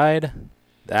opposite side.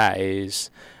 That is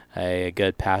a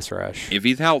good pass rush. If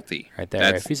he's healthy. Right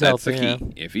there. If he's healthy. That's the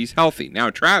key. Yeah. If he's healthy. Now,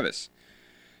 Travis,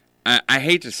 I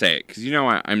hate to say it because,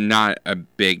 I'm not a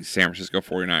big San Francisco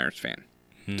 49ers fan.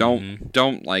 Mm-hmm.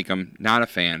 Don't like them. Not a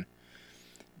fan.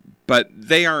 But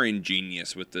they are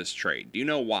ingenious with this trade. Do you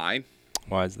know why?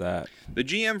 Why is that? The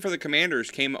GM for the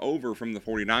Commanders came over from the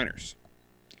 49ers.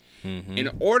 Mm-hmm. In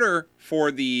order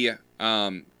for the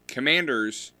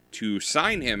Commanders to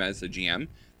sign him as the GM,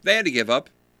 they had to give up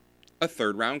a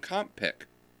third-round comp pick.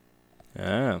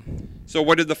 Oh. So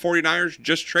what did the 49ers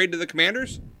just trade to the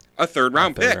Commanders? A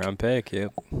third-round pick. Third-round pick,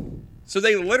 yep. So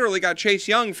they literally got Chase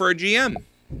Young for a GM.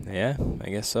 Yeah, I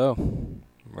guess so.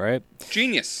 Right.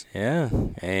 Genius. Yeah,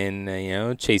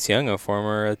 and Chase Young, a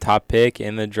former top pick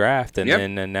in the draft, and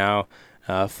then now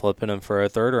flipping him for a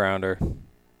third rounder.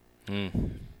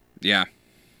 Yeah.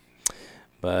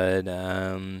 But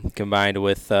combined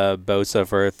with Bosa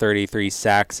for 33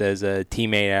 sacks as a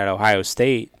teammate at Ohio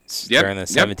State during the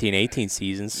 17-18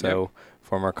 season, so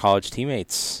former college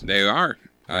teammates. They are.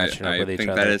 I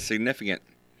think that is significant.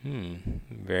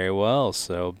 Very well.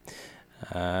 So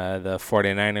the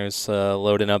 49ers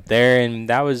loading up there, and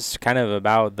that was kind of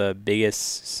about the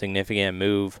biggest significant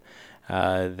move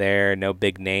there. No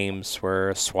big names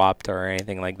were swapped or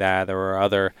anything like that. There were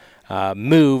other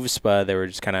moves, but they were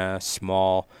just kind of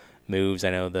small moves.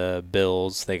 I know the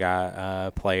Bills, they got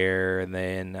a player, and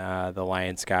then the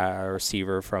Lions got a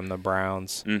receiver from the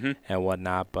Browns and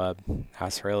whatnot, but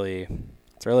that's really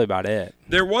about it.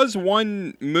 There was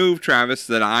one move, Travis,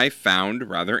 that I found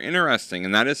rather interesting,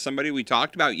 and that is somebody we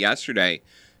talked about yesterday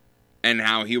and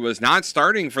how he was not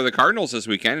starting for the Cardinals this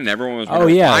weekend, and everyone was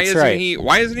wondering,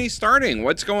 why isn't he starting?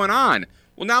 What's going on?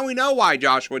 Well, now we know why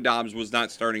Joshua Dobbs was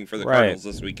not starting for the Cardinals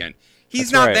this weekend.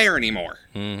 He's not there anymore.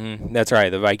 Mm-hmm. That's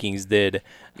right. The Vikings did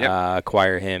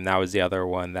acquire him. That was the other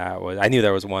one I knew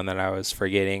there was one that I was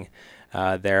forgetting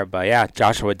there. But, yeah,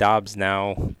 Joshua Dobbs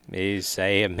now is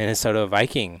a Minnesota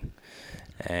Viking.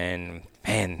 And,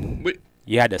 man,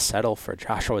 you had to settle for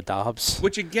Joshua Dobbs.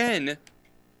 Which, again,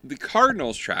 the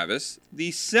Cardinals, Travis,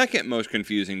 the second most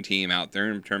confusing team out there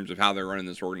in terms of how they're running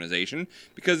this organization.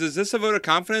 Because is this a vote of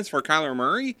confidence for Kyler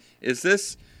Murray?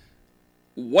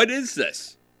 What is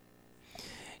this?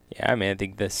 Yeah, I mean, I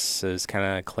think this is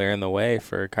kind of clearing the way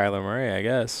for Kyler Murray, I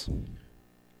guess.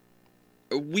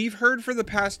 We've heard for the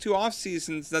past 2 off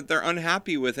seasons that they're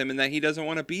unhappy with him and that he doesn't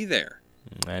want to be there.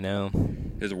 I know.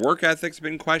 His work ethic's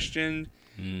been questioned.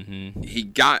 Mm-hmm. He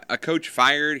got a coach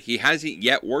fired. He hasn't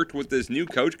yet worked with this new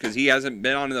coach because he hasn't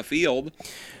been on the field.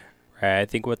 Right. I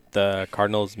think what the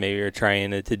Cardinals maybe are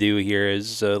trying to do here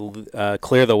is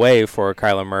clear the way for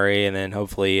Kyler Murray, and then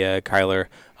hopefully Kyler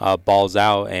balls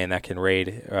out, and that can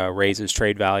raise his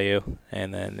trade value,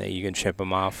 and then you can ship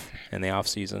him off in the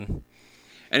offseason.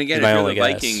 And again, if you're the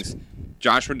Vikings,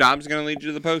 Joshua Dobbs is going to lead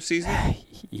you to the postseason?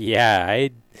 Yeah, I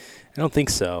don't think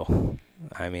so.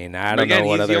 I mean, I don't know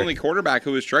what he's the only quarterback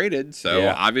who was traded, so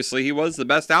obviously he was the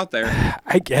best out there.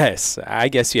 I guess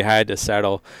you had to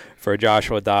settle for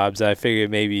Joshua Dobbs. I figured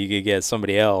maybe you could get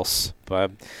somebody else,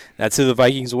 but that's who the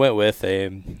Vikings went with. They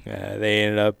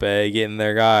ended up getting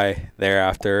their guy there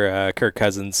after Kirk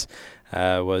Cousins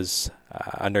undergoes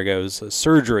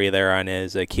surgery there on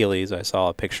his Achilles. I saw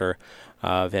a picture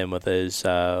of him with his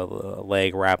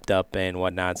leg wrapped up and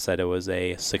whatnot. Said it was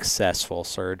a successful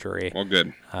surgery. Well,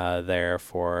 good. There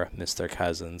for Mr.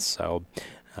 Cousins. So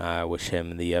wish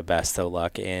him the best of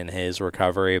luck in his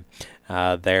recovery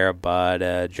there.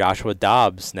 But Joshua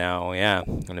Dobbs now,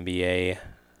 going to be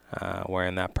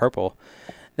wearing that purple.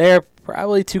 They're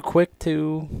probably too quick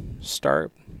to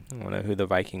start. I don't know who the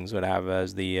Vikings would have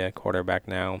as the quarterback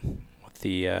now with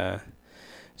the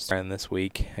starting this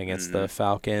week against the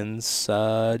Falcons.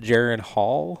 Jaron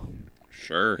Hall.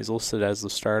 Sure. He's listed as the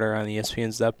starter on the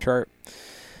ESPN's depth chart.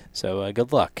 So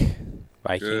good luck,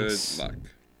 Vikings. Good luck.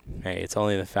 Hey, it's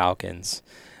only the Falcons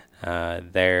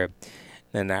there.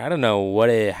 And I don't know what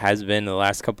it has been the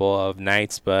last couple of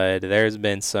nights, but there's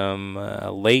been some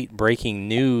late breaking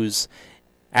news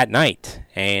at night,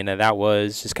 and that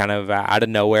was just kind of out of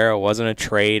nowhere. It wasn't a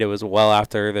trade. It was well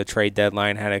after the trade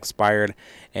deadline had expired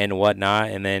and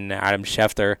whatnot, and then Adam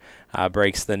Schefter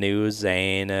breaks the news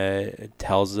and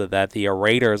tells that the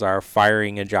Raiders are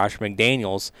firing Josh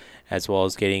McDaniels, as well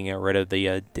as getting rid of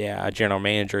the general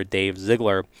manager Dave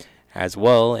Ziegler as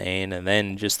well, and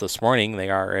then just this morning they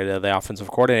got rid of the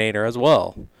offensive coordinator as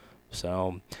well.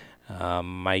 So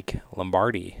Mick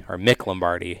Lombardi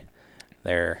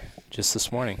there just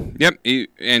this morning. Yep,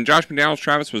 and Josh McDaniels,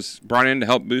 Travis, was brought in to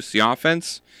help boost the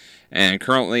offense. And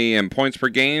currently in points per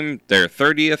game, they're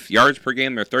 30th. Yards per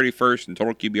game, they're 31st. And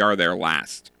total QBR, they're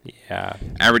last. Yeah.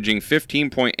 Averaging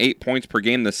 15.8 points per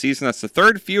game this season. That's the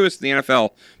third fewest in the NFL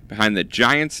behind the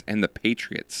Giants and the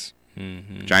Patriots.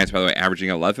 Mm-hmm. Giants, by the way, averaging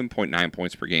 11.9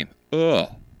 points per game. Ugh.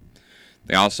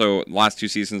 They also, last 2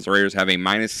 seasons, the Raiders have a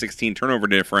minus 16 turnover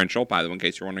differential. By the way, in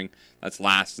case you're wondering, that's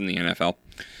last in the NFL.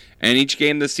 And each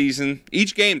game this season,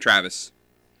 Travis,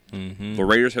 the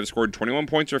Raiders have scored 21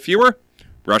 points or fewer,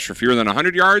 rushed for fewer than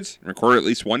 100 yards, and recorded at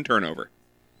least 1 turnover.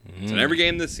 It's in every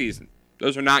game this season.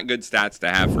 Those are not good stats to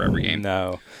have for every game.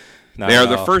 No. They are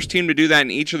the first team to do that in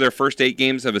each of their first 8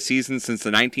 games of a season since the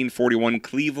 1941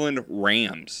 Cleveland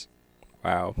Rams.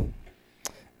 Wow.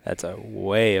 That's a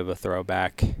way of a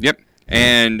throwback. Yep.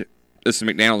 And this is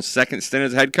McDaniels' second stint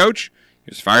as head coach. He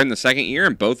was fired in the second year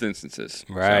in both instances.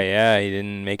 Right, yeah. He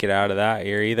didn't make it out of that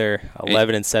year either.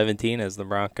 11-17 as the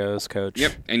Broncos coach.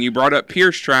 Yep, and you brought up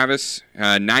Pierce, Travis,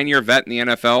 9-year vet in the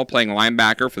NFL, playing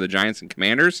linebacker for the Giants and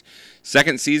Commanders.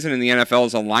 Second season in the NFL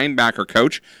as a linebacker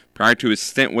coach. Prior to his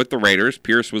stint with the Raiders,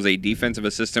 Pierce was a defensive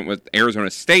assistant with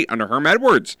Arizona State under Herm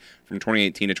Edwards from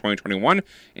 2018 to 2021.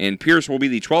 And Pierce will be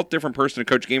the 12th different person to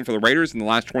coach a game for the Raiders in the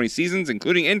last 20 seasons,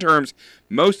 including interims,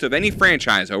 most of any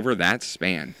franchise over that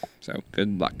span. So,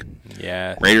 good luck.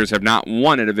 Yeah. Raiders have not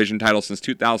won a division title since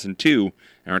 2002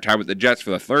 and are tied with the Jets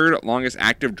for the third longest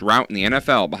active drought in the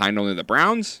NFL, behind only the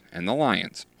Browns and the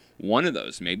Lions. One of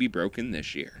those may be broken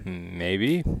this year.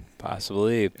 Maybe.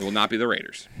 Possibly. It will not be the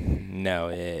Raiders. No,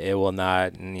 it will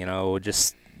not. And,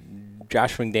 just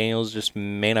Josh McDaniels just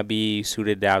may not be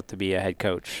suited out to be a head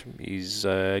coach. He's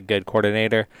a good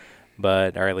coordinator, or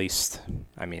at least,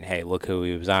 hey, look who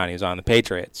he was on. He was on the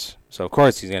Patriots. So, of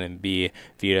course, he's going to be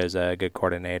viewed as a good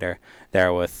coordinator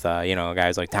there with,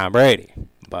 guys like Tom Brady.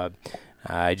 But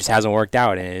it just hasn't worked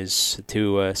out in his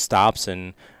 2 stops.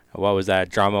 And what was that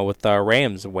drama with the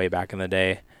Rams way back in the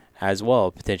day as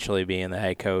well, potentially being the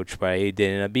head coach, but he did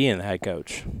end up being the head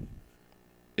coach.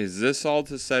 Is this all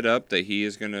to set up that he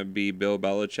is going to be Bill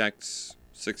Belichick's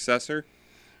successor?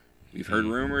 We've heard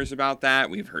rumors about that.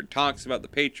 We've heard talks about the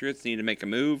Patriots need to make a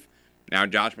move. Now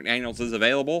Josh McDaniels is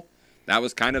available. That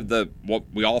was kind of what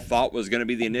we all thought was going to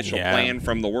be the initial plan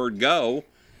from the word go.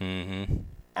 Mm-hmm.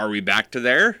 Are we back to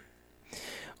there?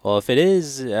 Well, if it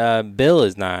is, Bill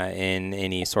is not in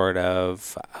any sort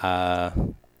of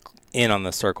in on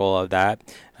the circle of that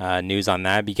news on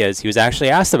that, because he was actually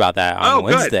asked about that on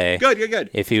Wednesday.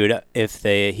 Good. If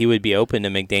he would be open to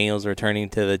McDaniels returning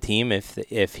to the team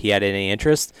if he had any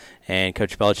interest, and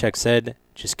Coach Belichick said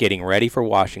just getting ready for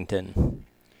Washington.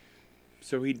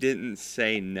 So he didn't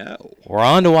say no. We're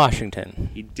on to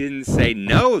Washington. He didn't say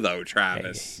no, though,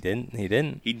 Travis. He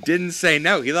didn't. He didn't say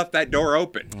no. He left that door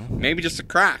open. Maybe just a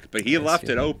crack, but he left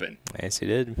it open. Yes, he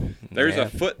did. There's a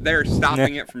foot there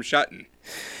stopping it from shutting.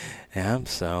 Yeah,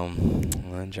 so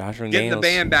Josh McDaniels. Getting the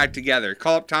band back together.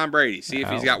 Call up Tom Brady. See if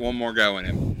he's got one more go in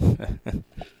him.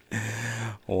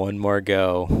 One more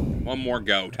go. One more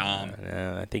go, Tom.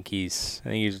 I think he's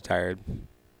retired.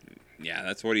 Yeah,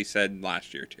 that's what he said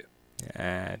last year, too.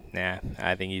 I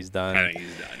think he's done.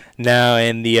 No,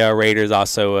 and the Raiders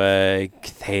also,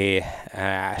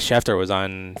 Schefter was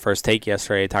on First Take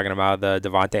yesterday talking about the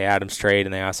Devontae Adams trade,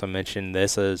 and they also mentioned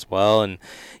this as well. And,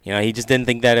 he just didn't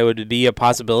think that it would be a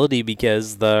possibility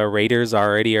because the Raiders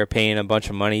already are paying a bunch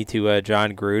of money to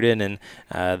John Gruden,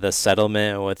 and the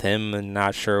settlement with him, and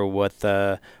not sure what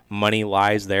the money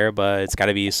lies there, but it's got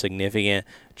to be a significant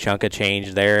chunk of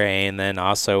change there. And then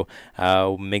also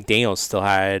McDaniels still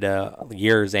had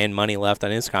years and money left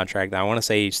on his contract. I want to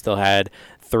say he still had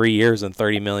 3 years and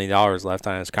 $30 million left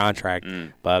on his contract,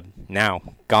 but now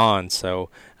gone. So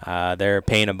they're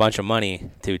paying a bunch of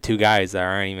money to 2 guys that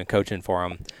aren't even coaching for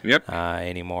him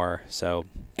anymore. So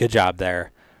good job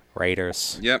there,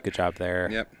 Raiders. Good job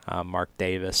there. Mark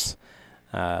Davis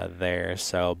there.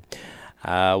 So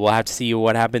we'll have to see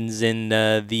what happens in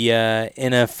the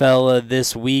NFL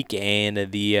this week.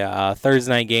 And the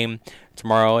Thursday night game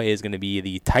tomorrow is going to be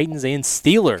the Titans and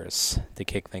Steelers to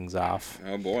kick things off.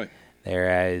 Oh, boy.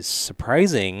 They're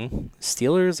surprising.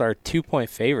 Steelers are 2-point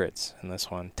favorites in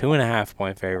this one,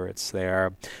 2.5-point favorites. They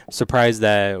are surprised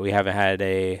that we haven't had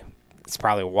it's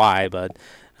probably why, but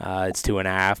it's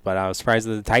 2.5. But I was surprised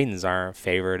that the Titans aren't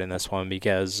favored in this one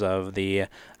because of the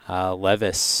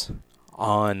Levis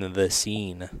on the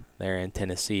scene there in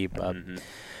Tennessee. But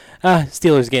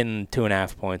Steelers getting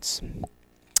 2.5 points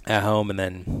at home. And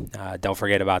then don't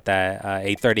forget about that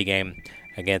 8:30 game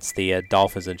against the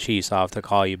Dolphins and Chiefs. I'll have to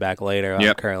call you back later.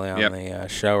 I'm currently on the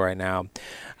show right now.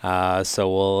 So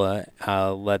we'll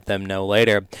let them know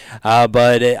later.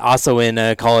 But also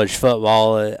in college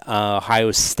football,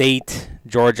 Ohio State,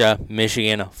 Georgia,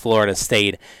 Michigan, Florida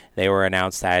State, they were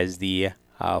announced as the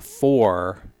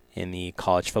 4 in the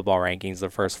college football rankings, the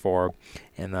first 4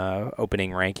 in the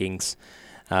opening rankings.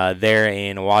 There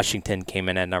in Washington came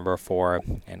in at number 4,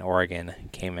 and Oregon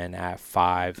came in at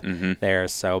 5 there.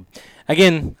 So,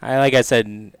 again, like I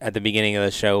said at the beginning of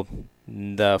the show,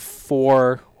 the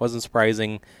 4 wasn't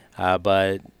surprising,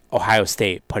 but Ohio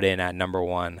State put in at number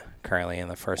 1 currently in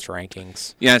the first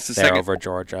rankings. Yeah, it's the second over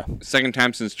Georgia. Second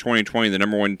time since 2020 the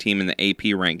number 1 team in the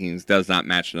AP rankings does not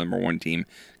match the number 1 team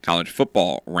college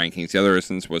football rankings. The other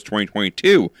instance was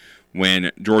 2022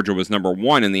 when Georgia was number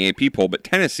 1 in the AP poll, but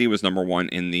Tennessee was number 1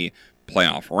 in the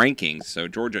playoff rankings. So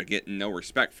Georgia getting no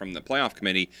respect from the playoff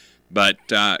committee. But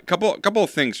a couple of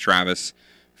things, Travis.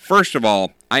 First of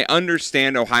all, I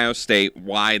understand Ohio State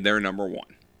why they're number 1.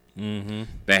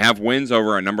 They have wins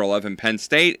over a number 11 Penn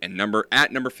State and number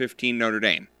 15 Notre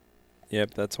Dame.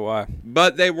 Yep, that's why.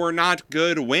 But they were not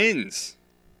good wins.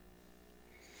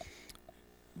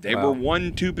 They were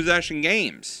 1-2 possession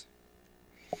games.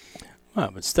 Well,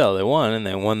 but still, they won, and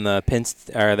they won the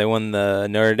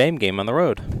Notre Dame game on the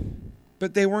road.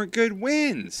 But they weren't good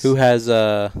wins. Who's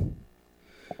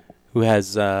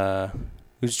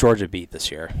Georgia beat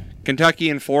this year? Kentucky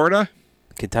and Florida.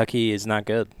 Kentucky is not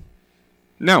good.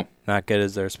 No, not good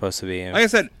as they're supposed to be. Like I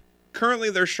said, currently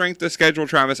their strength of schedule,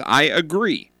 Travis, I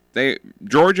agree.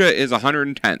 Georgia is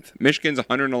 110th. Michigan's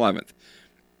 111th.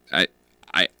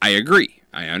 I agree.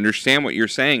 I understand what you're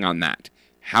saying on that.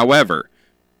 However,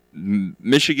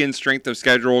 Michigan's strength of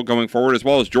schedule going forward, as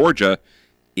well as Georgia,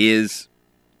 is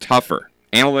tougher.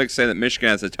 Analytics say that Michigan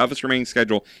has the toughest remaining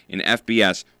schedule in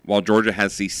FBS, while Georgia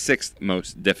has the 6th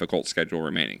most difficult schedule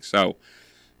remaining. So,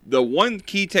 the one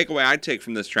key takeaway I'd take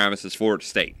from this, Travis, is Florida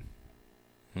State.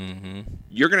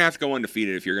 You're going to have to go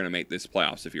undefeated if you're going to make this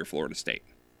playoffs if you're Florida State.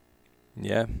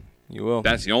 Yeah, you will.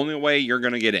 That's the only way you're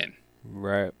going to get in.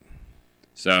 Right.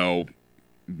 So,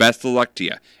 best of luck to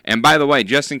you. And by the way,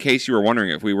 just in case you were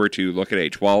wondering, if we were to look at a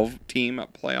 12-team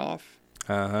playoff,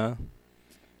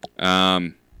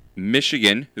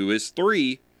 Michigan, who is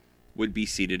 3, would be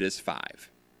seeded as 5.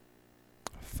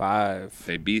 5.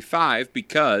 They'd be 5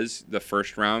 because the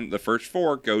first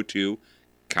 4 go to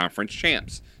conference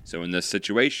champs. So in this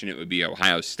situation, it would be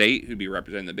Ohio State, who'd be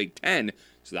representing the Big Ten.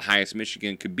 So the highest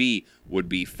Michigan could be would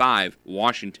be 5.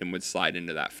 Washington would slide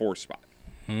into that 4 spot.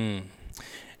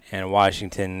 And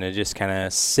Washington just kind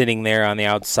of sitting there on the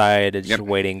outside, just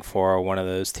waiting for one of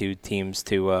those 2 teams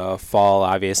to fall.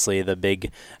 Obviously, the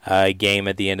big game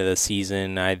at the end of the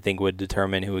season, I think, would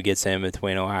determine who gets in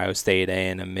between Ohio State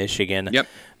and Michigan. Yep.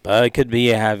 But it could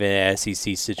be an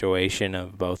SEC situation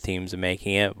of both teams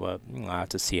making it. But we'll have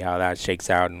to see how that shakes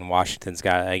out. And Washington's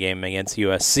got a game against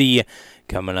USC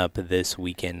coming up this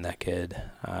weekend that could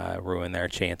ruin their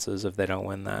chances if they don't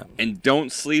win that. And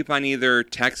don't sleep on either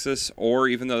Texas or,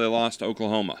 even though they lost,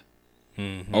 Oklahoma.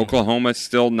 Oklahoma's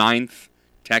still 9th,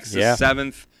 Texas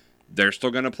 7th. They're still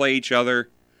going to play each other.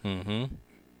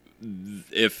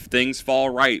 If things fall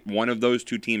right, one of those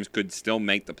 2 teams could still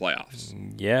make the playoffs.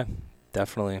 Yeah,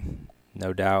 definitely.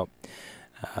 No doubt.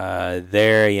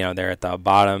 They're at the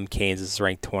bottom. Kansas is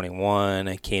ranked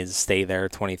 21. Kansas State there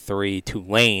 23.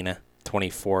 Tulane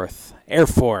 24th. Air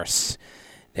Force,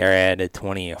 they're at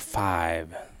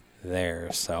 25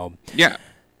 there. So yeah,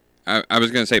 I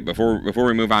was going to say before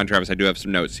we move on, Travis, I do have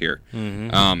some notes here.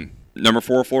 Number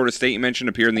 4, Florida State, you mentioned,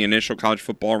 appeared in the initial college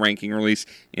football ranking release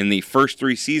in the first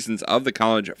 3 seasons of the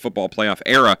college football playoff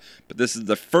era, but this is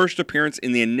the first appearance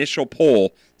in the initial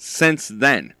poll since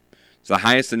then. It's the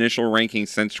highest initial ranking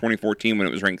since 2014 when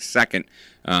it was ranked 2nd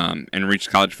and reached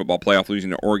college football playoff, losing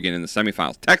to Oregon in the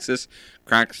semifinals. Texas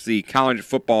cracks the college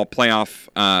football playoff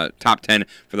top 10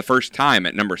 for the first time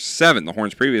at number 7. The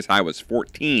Horns' previous high was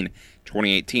 14,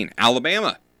 2018.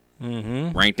 Alabama,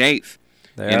 ranked 8th.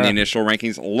 In the initial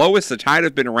rankings. Lowest the Tide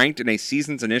have been ranked in a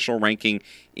season's initial ranking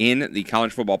in the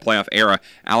college football playoff era.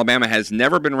 Alabama has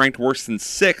never been ranked worse than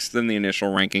 6th in the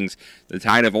initial rankings. The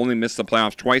Tide have only missed the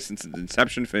playoffs twice since its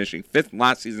inception, finishing 5th in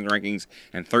last season's rankings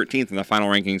and 13th in the final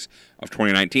rankings of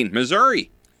 2019. Missouri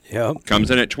comes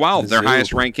in at 12, their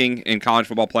highest ranking in college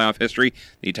football playoff history.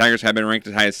 The Tigers have been ranked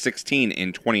as high as 16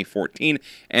 in 2014.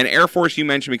 And Air Force, you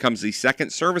mentioned, becomes the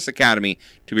 2nd service academy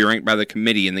to be ranked by the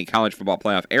committee in the college football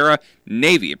playoff era.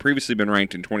 Navy had previously been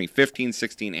ranked in 2015,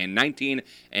 16, and 19.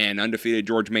 And undefeated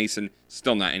George Mason,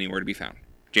 still not anywhere to be found.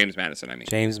 James Madison, I mean.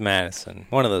 James Madison.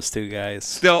 One of those two guys.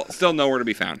 Still nowhere to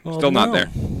be found. Well, Still not there.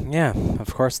 Yeah,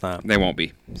 of course not. They won't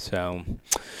be. So,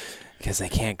 because they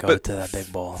can't go to that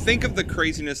big bowl. Think of the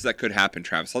craziness that could happen,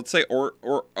 Travis. Let's say or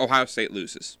Ohio State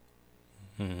loses.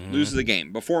 Mm-hmm. Loses the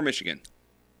game before Michigan.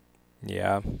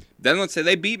 Yeah. Then let's say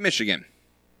they beat Michigan.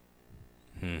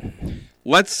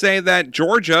 Let's say that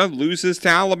Georgia loses to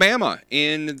Alabama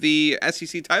in the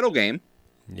SEC title game.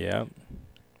 Yeah.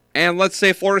 And let's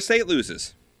say Florida State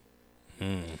loses.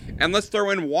 And let's throw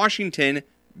in Washington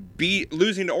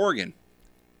losing to Oregon.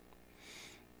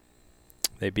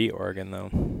 They beat Oregon, though.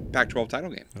 Pac-12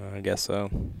 title game. I guess so.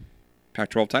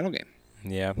 Pac-12 title game.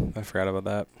 Yeah, I forgot about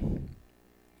that.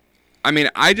 I mean,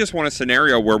 I just want a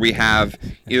scenario where we have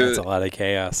either that's a lot of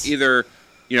chaos. Either,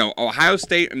 Ohio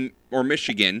State or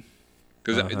Michigan,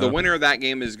 because the winner of that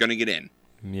game is going to get in.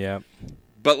 Yeah.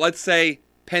 But let's say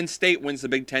Penn State wins the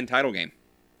Big Ten title game.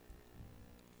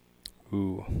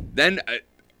 Ooh. Then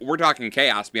we're talking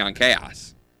chaos beyond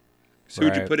chaos. So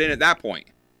who'd you put in at that point?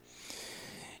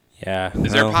 Yeah.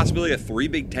 Is there a possibility of 3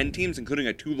 Big Ten teams, including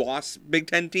a 2-loss Big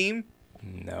Ten team?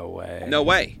 No way. No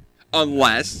way.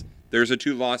 Unless there's a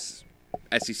 2-loss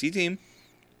SEC team.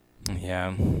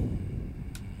 Yeah.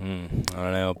 I don't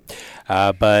know.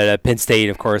 But Penn State,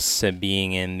 of course,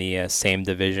 being in the same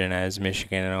division as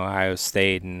Michigan and Ohio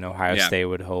State, and Ohio State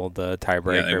would hold the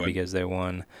tiebreaker because they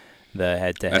won the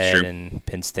head-to-head, and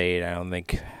Penn State, I don't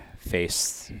think,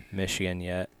 faced Michigan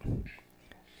yet.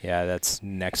 Yeah, that's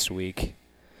next week.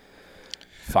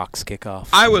 Fox kickoff.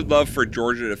 I would love for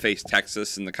Georgia to face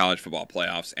Texas in the college football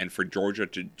playoffs and for Georgia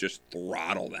to just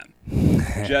throttle them.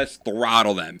 Just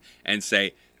throttle them and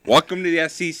say, welcome to the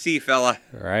SEC, fella.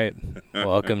 Right.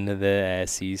 Welcome to the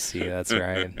SEC. That's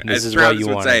right. This is Travis what you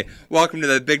would say, welcome to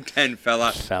the Big Ten,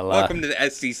 fella. Welcome to the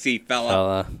SEC,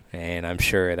 fella. And I'm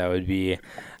sure that would be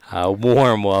a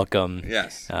warm welcome.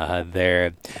 Yes.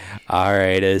 There. All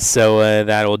right. So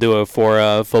that will do it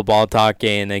for football talk.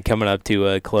 And coming up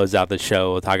to close out the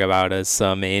show, we'll talk about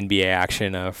some NBA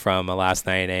action from last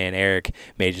night. And Eric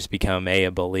may just become a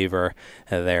believer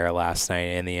there last night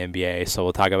in the NBA. So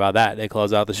we'll talk about that to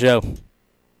close out the show.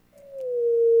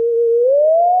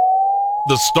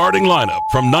 The starting lineup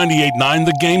from 98.9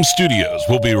 The Game Studios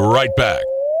will be right back.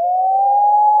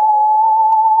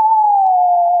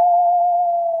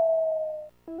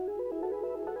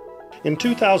 In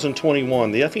 2021,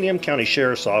 the Effingham County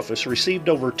Sheriff's Office received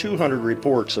over 200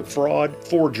 reports of fraud,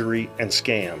 forgery, and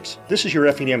scams. This is your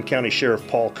Effingham County Sheriff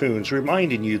Paul Coons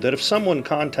reminding you that if someone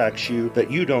contacts you that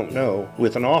you don't know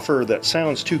with an offer that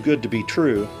sounds too good to be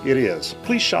true, it is.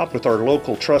 Please shop with our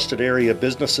local trusted area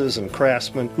businesses and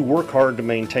craftsmen who work hard to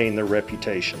maintain their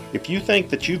reputation. If you think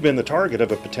that you've been the target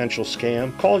of a potential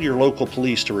scam, call your local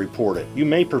police to report it. You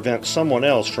may prevent someone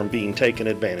else from being taken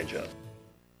advantage of.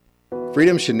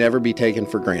 Freedom should never be taken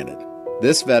for granted.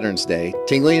 This Veterans Day,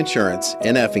 Tingley Insurance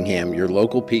in Effingham, your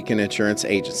local Pekin insurance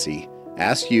agency,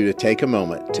 asks you to take a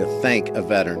moment to thank a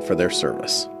veteran for their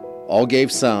service. All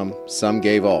gave some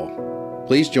gave all.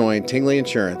 Please join Tingley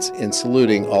Insurance in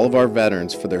saluting all of our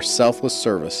veterans for their selfless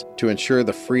service to ensure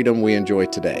the freedom we enjoy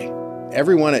today.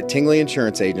 Everyone at Tingley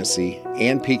Insurance Agency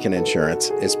and Pekin Insurance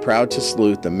is proud to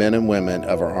salute the men and women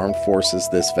of our armed forces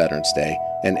this Veterans Day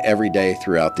and every day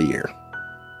throughout the year.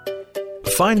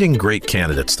 Finding great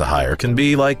candidates to hire can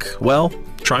be like, well,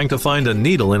 trying to find a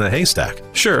needle in a haystack.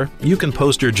 Sure, you can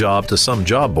post your job to some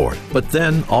job board, but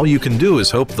then all you can do is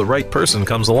hope the right person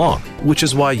comes along, which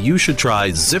is why you should try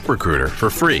ZipRecruiter for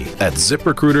free at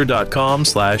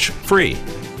ZipRecruiter.com/free.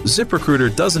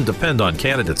 ZipRecruiter doesn't depend on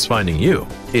candidates finding you.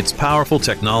 Its powerful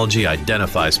technology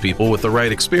identifies people with the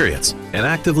right experience and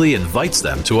actively invites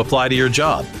them to apply to your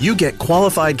job. You get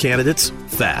qualified candidates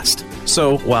fast.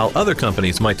 So while other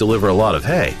companies might deliver a lot of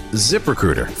hay,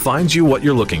 ZipRecruiter finds you what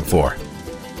you're looking for.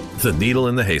 The needle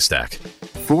in the haystack.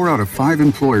 4 out of 5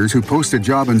 employers who post a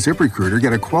job on ZipRecruiter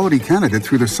get a quality candidate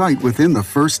through the site within the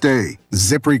first day.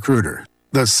 ZipRecruiter,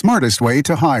 the smartest way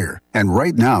to hire. And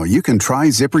right now, you can try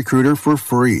ZipRecruiter for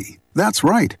free. That's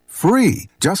right, free.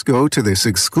 Just go to this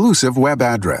exclusive web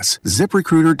address,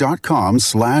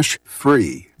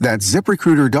 ZipRecruiter.com/free. That's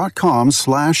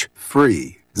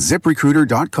ZipRecruiter.com/free.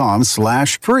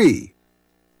 ZipRecruiter.com/free.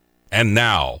 And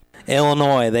now,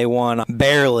 Illinois, they won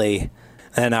barely.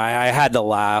 And I had to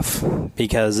laugh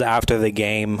because after the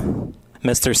game,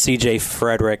 Mr. C.J.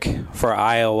 Frederick for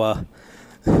Iowa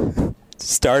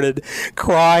started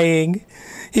crying.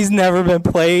 He's never been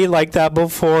played like that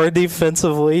before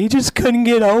defensively. He just couldn't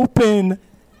get open.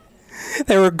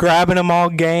 They were grabbing him all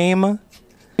game.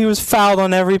 He was fouled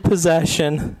on every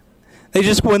possession. They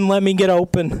just wouldn't let me get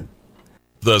open.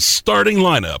 The starting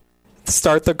lineup.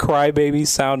 Start the crybaby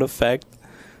sound effect.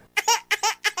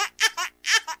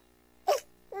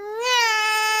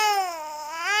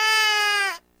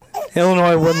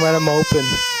 Illinois wouldn't let him open.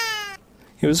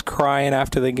 He was crying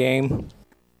after the game.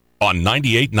 On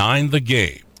 98.9 The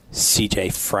Game.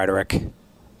 CJ Frederick.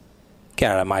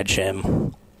 Get out of my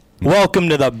gym. Welcome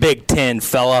to the Big Ten,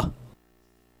 fella.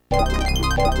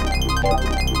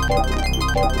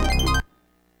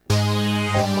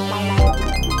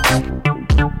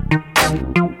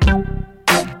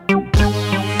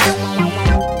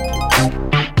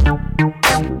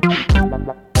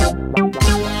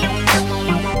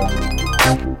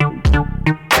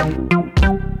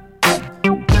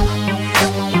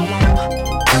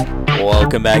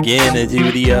 Welcome back in to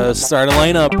the starting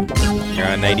lineup here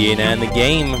on 98.9 The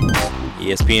Game.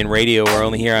 ESPN Radio. We're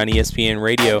only here on ESPN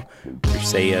Radio. We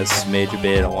say a smidge a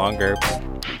bit longer.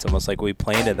 It's almost like we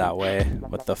planned it that way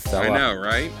with the fella. I know,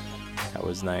 right? That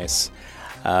was nice.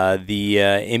 The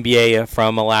NBA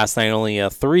from last night, only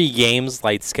 3 games,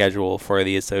 light schedule for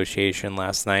the association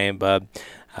last night, but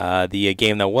the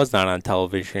game that was not on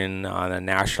television on a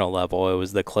national level, it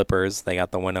was the Clippers. They got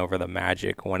the win over the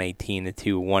Magic,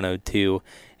 118-102.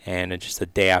 And just a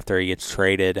day after he gets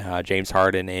traded, James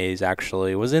Harden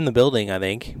was in the building, I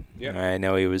think. Yeah. I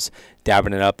know he was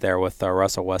dabbing it up there with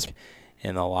Russell Westbrook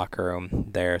in the locker room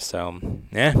there. So,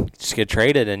 yeah, just get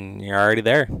traded and you're already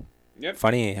there. Yep.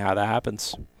 Funny how that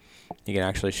happens. You can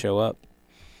actually show up.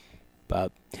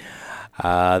 But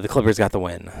the Clippers got the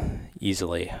win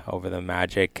easily over the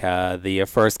Magic. The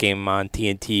first game on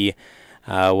TNT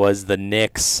was the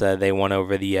Knicks. They won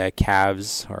over the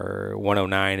Cavs, or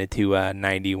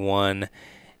 109-91,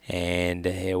 and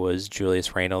it was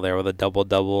Julius Randle there with a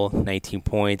double-double, 19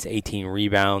 points, 18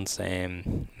 rebounds,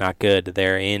 and not good.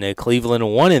 They're in a Cleveland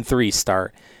 1-3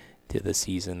 start to the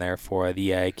season there for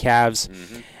the Cavs.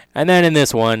 Mm-hmm. And then in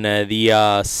this one,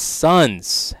 the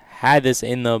Suns had this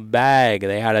in the bag.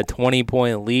 They had a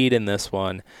 20-point lead in this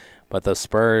one, but the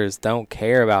Spurs don't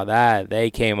care about that. They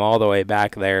came all the way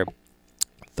back there.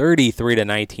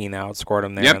 33-19 outscored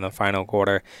them there in the final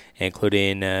quarter,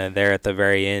 including there at the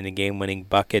very end, a game-winning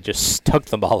bucket just took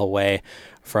the ball away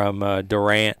from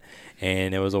Durant,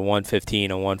 and it was a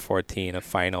 115-114, a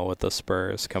final with the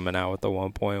Spurs coming out with a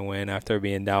 1-point win after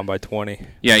being down by 20.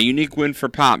 Yeah, unique win for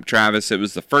Pop, Travis. It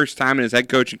was the first time in his head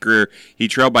coaching career he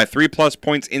trailed by 3+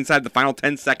 points inside the final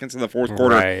 10 seconds of the fourth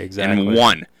quarter and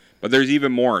won. But there's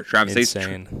even more, Travis.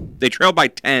 Insane. They trailed by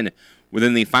 10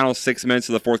 within the final 6 minutes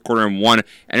of the fourth quarter and won.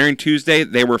 Entering Tuesday,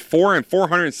 they were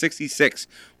 4-466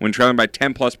 when trailing by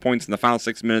 10+ points in the final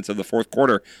 6 minutes of the fourth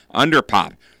quarter under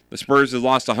Pop. The Spurs have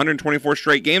lost 124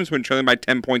 straight games when trailing by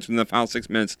 10 points in the final 6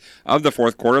 minutes of the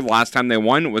fourth quarter. The last time they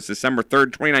won was December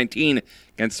 3rd, 2019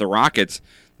 against the Rockets.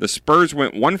 The Spurs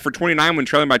went 1-for-29 when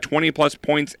trailing by 20+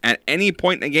 points at any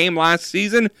point in the game last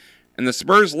season. And the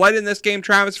Spurs led in this game,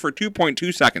 Travis, for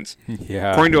 2.2 seconds.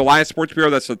 Yeah. According to Elias Sports Bureau,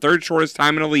 that's the third shortest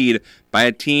time in a lead by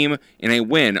a team in a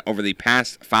win over the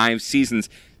past 5 seasons.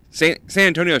 San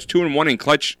Antonio is 2-1 in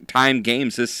clutch time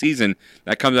games this season.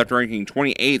 That comes after ranking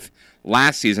 28th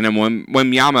last season. And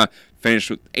Wembanyama finished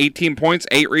with 18 points,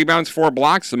 8 rebounds, 4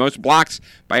 blocks, the most blocks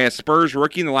by a Spurs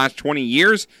rookie in the last 20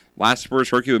 years. Last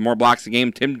Spurs rookie with more blocks a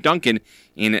game, Tim Duncan,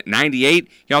 in 98.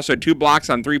 He also had 2 blocks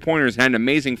on 3-pointers and had an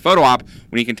amazing photo op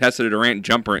when he contested a Durant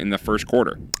jumper in the first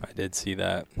quarter. I did see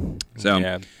that. So,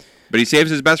 yeah. But he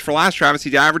saves his best for last, Travis.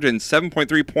 He averaged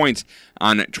 7.3 points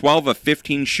on 12 of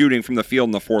 15 shooting from the field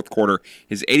in the fourth quarter.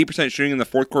 His 80% shooting in the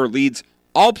fourth quarter leads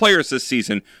all players this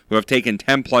season who have taken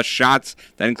 10+ shots.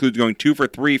 That includes going 2 for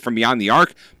 3 from beyond the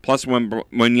arc. Plus,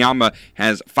 Wembanyama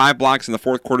has 5 blocks in the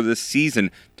fourth quarter this season,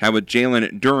 tied with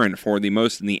Jalen Duren for the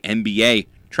most in the NBA.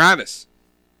 Travis.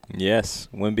 Yes,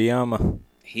 Wembanyama.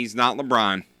 He's not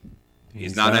LeBron.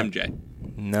 He's not MJ.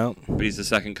 No. But he's the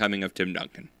second coming of Tim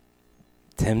Duncan.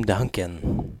 Tim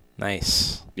Duncan.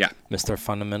 Nice. Yeah. Mr.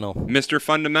 Fundamental. Mr.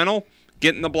 Fundamental,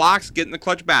 getting the blocks, getting the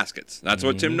clutch baskets. That's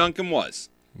what Tim Duncan was.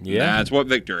 Yeah. That's what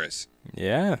Victor is.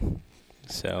 Yeah.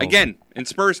 So again, in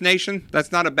Spurs Nation,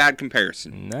 that's not a bad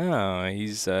comparison. No,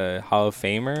 he's a Hall of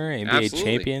Famer, NBA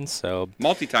champion, so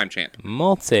multi-time champ.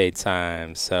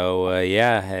 Multi-time. So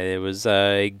yeah, it was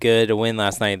a good win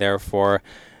last night there for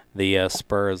the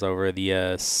Spurs over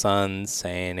the Suns,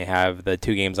 and they have the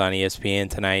 2 games on ESPN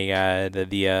tonight.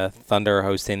 The Thunder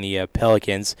hosting the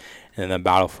Pelicans, and then the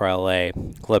battle for LA,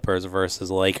 Clippers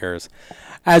versus Lakers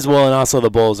as well, and also the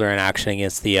Bulls are in action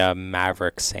against the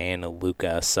Mavericks and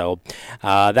Luka. So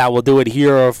that will do it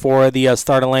here for the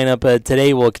starting lineup.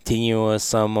 Today we'll continue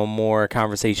some more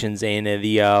conversations in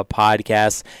the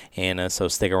podcast, and so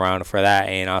stick around for that,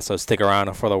 and also stick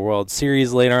around for the World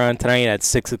Series later on tonight at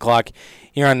 6 o'clock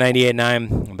here on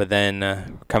 98.9. But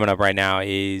then coming up right now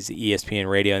is ESPN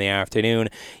Radio in the afternoon.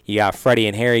 You got Freddie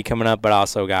and Harry coming up, but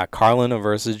also got Carlin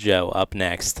versus Joe up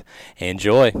next.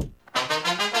 Enjoy.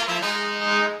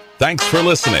 Thanks for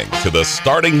listening to the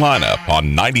starting lineup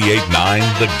on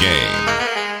 98.9 The Game.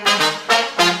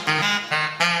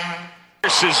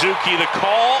 Suzuki, the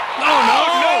call.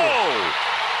 Oh, no!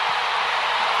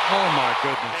 Oh, my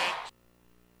goodness.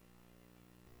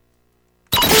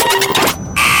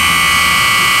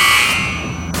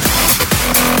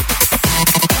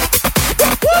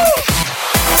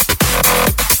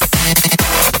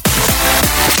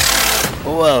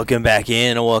 Welcome back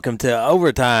in, and welcome to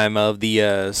overtime of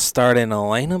the starting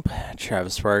lineup.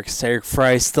 Travis Sparks, Eric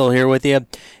Fry still here with you.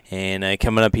 And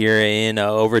coming up here in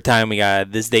overtime, we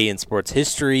got this day in sports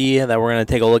history that we're going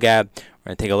to take a look at. We're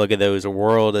going to take a look at those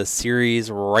World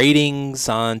Series ratings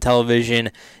on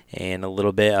television and a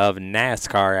little bit of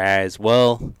NASCAR as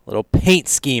well. A little paint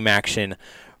scheme action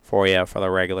for you for the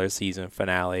regular season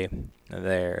finale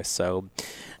there. So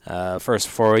first,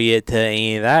 before we get to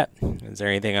any of that, is there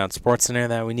anything on SportsCenter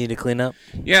that we need to clean up?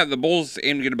 Yeah, the Bulls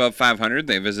aim to get above 500.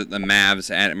 They visit the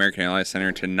Mavs at American Airlines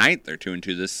Center tonight. They're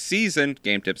 2-2 this season.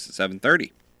 Game tips at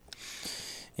 7:30.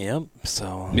 Yep.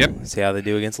 So see how they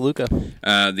do against Luka.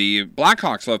 The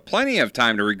Blackhawks will have plenty of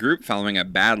time to regroup following a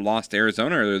bad loss to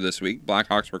Arizona earlier this week.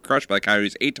 Blackhawks were crushed by the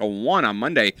Coyotes 8-1 on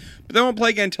Monday, but they won't play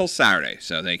again until Saturday,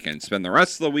 so they can spend the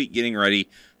rest of the week getting ready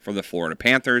for the Florida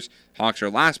Panthers. Hawks are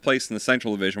last place in the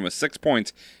Central Division with 6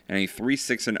 points and a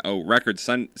 3-6-0 record.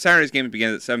 Saturday's game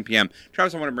begins at 7 p.m.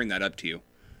 Travis, I want to bring that up to you.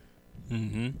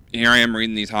 Mm-hmm. Here I am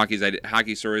reading these hockey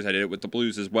stories. I did it with the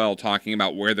Blues as well, talking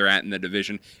about where they're at in the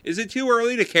division. Is it too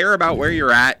early to care about where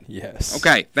you're at? Yes.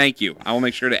 Okay, thank you. I will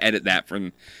make sure to edit that.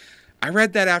 I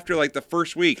read that after like the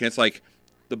first week, and it's like,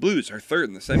 the Blues are third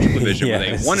in the Central Division with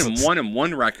a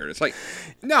 1-1 record. It's like,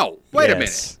 no, wait a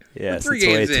minute. Yes, we're 3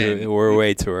 games in. We're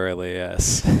way too early,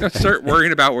 yes. Don't start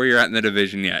worrying about where you're at in the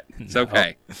division yet. It's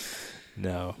okay.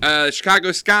 No.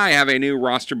 Chicago Sky have a new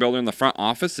roster builder in the front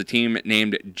office. The team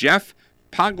named Jeff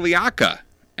Pagliacca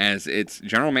as its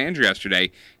general manager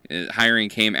yesterday. Hiring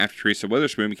came after Teresa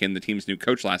Witherspoon became the team's new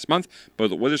coach last month.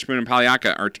 Both Witherspoon and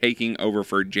Pagliacca are taking over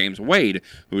for James Wade,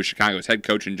 who was Chicago's head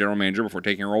coach and general manager before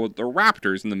taking a role with the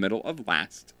Raptors in the middle of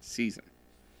last season.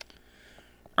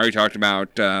 Already talked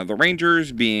about the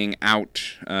Rangers being out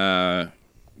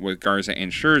with Garza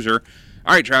and Scherzer.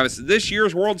 All right, Travis, this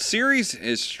year's World Series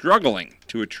is struggling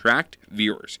to attract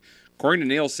viewers. According to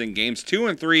Nielsen, games 2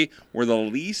 and 3 were the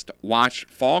least watched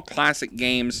fall classic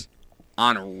games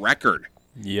on record.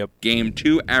 Yep. Game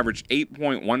 2 averaged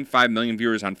 8.15 million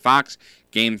viewers on Fox.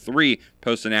 Game 3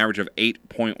 posted an average of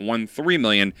 8.13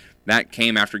 million. That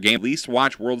came after game least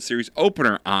watched World Series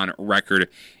opener on record.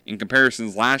 In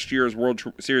comparisons, last year's World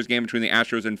Series game between the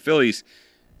Astros and Phillies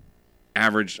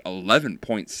averaged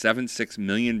 11.76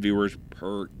 million viewers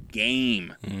per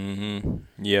game. Mm-hmm.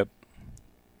 Yep.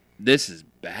 This is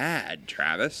bad,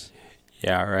 Travis.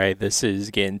 Yeah, right. This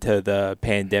is getting to the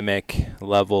pandemic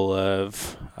level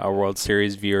of a World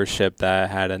Series viewership that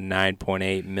had a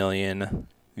 9.8 million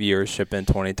viewership in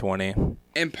 2020.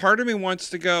 And part of me wants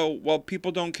to go, well,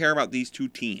 people don't care about these two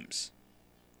teams.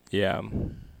 Yeah.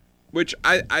 Which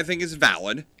I think is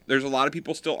valid. There's a lot of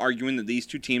people still arguing that these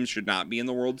two teams should not be in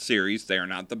the World Series. They are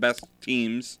not the best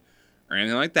teams or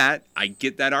anything like that. I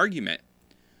get that argument.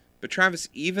 But Travis,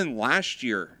 even last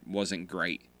year wasn't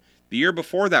great. The year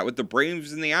before that with the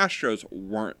Braves and the Astros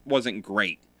wasn't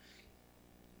great.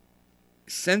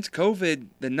 Since COVID,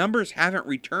 the numbers haven't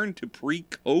returned to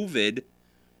pre-COVID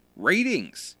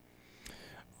ratings.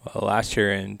 Well, last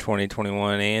year in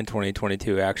 2021 and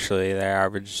 2022, actually, they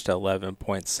averaged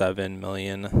 11.7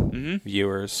 million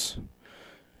viewers.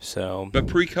 So, but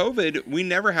pre-COVID, we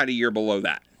never had a year below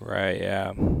that. Right,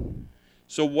 yeah.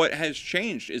 So what has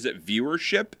changed? Is it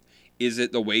viewership? Is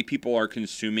it the way people are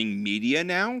consuming media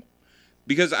now?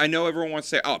 Because I know everyone wants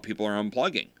to say, oh, people are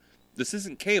unplugging. This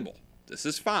isn't cable. This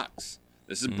is Fox.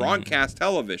 This is broadcast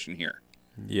television here.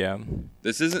 Yeah.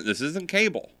 This isn't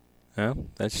cable. Yeah,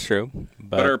 that's true.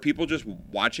 But are people just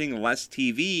watching less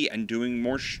TV and doing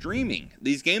more streaming?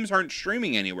 These games aren't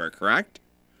streaming anywhere, correct?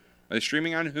 Are they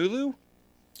streaming on Hulu?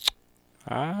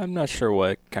 I'm not sure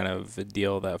what kind of a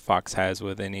deal that Fox has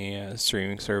with any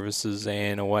streaming services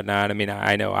and whatnot. I mean,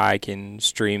 I know I can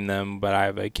stream them, but I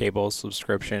have a cable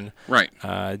subscription, right?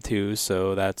 Too,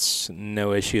 so that's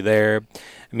no issue there.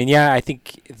 I mean, yeah, I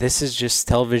think this is just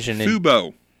television.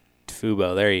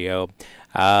 Fubo, there you go.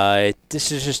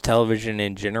 This is just television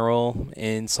in general,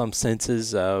 in some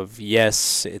senses of,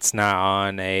 yes, it's not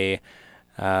on a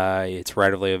It's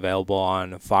readily available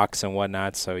on Fox and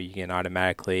whatnot, so you can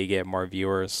automatically get more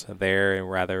viewers there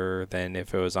rather than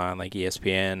if it was on like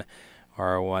ESPN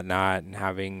or whatnot and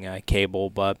having cable.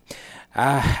 But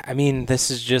I mean, this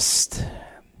is just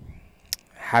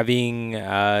having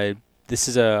this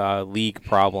is a league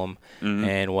problem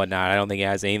and whatnot. I don't think it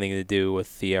has anything to do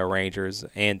with the Rangers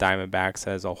and Diamondbacks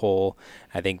as a whole.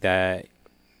 I think that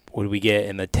would we get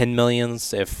in the 10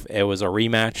 millions if it was a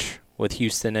rematch with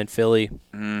Houston and Philly,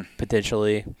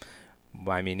 potentially.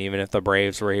 I mean, even if the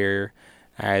Braves were here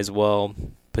as well,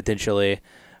 potentially.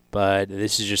 But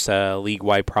this is just a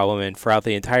league-wide problem. And throughout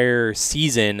the entire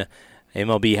season,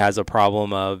 MLB has a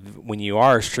problem of when you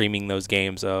are streaming those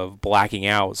games of blacking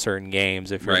out certain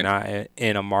games if you're not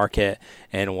in a market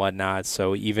and whatnot.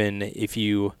 So even if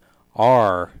you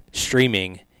are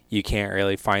streaming, you can't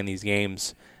really find these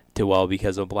games too well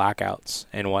because of blackouts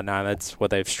and whatnot. That's what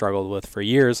they've struggled with for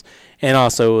years. And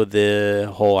also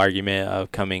the whole argument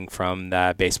of coming from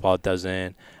that baseball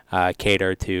doesn't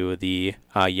cater to the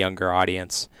younger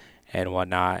audience and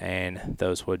whatnot, and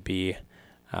those would be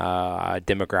a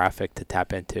demographic to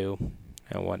tap into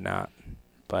and whatnot.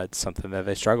 But something that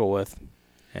they struggle with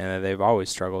and that they've always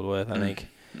struggled with, I think,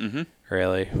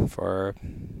 really, for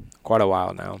quite a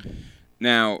while now.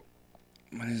 Now,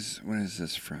 when is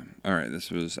this from? All right,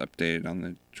 this was updated on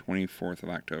the 24th of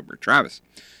October. Travis,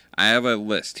 I have a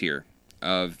list here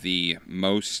of the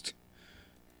most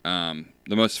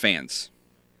fans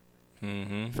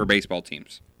for baseball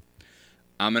teams.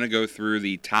 I'm gonna go through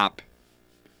the top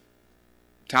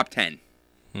 10,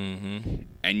 and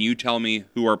you tell me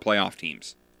who are playoff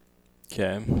teams.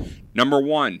 Okay. Number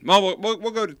 1. Well,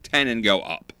 we'll go to 10 and go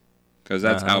up because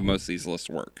that's how most of these lists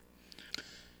work.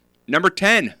 Number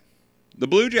 10. The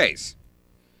Blue Jays.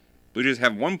 Blue Jays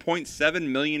have 1.7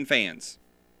 million fans.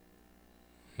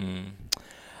 Made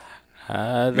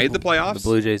the playoffs. The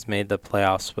Blue Jays made the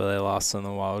playoffs, but they lost in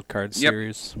the wild card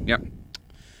series. Yep.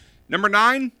 Number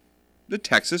 9, the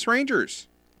Texas Rangers.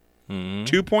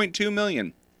 2.2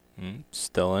 million.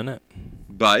 Still in it.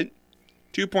 But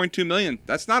 2.2 million,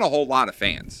 that's not a whole lot of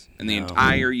fans in the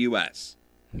entire U.S.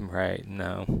 Right,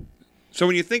 no. So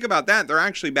when you think about that, they're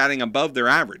actually batting above their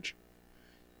average.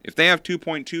 If they have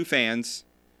 2.2 fans,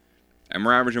 and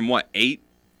we're averaging, what, 8?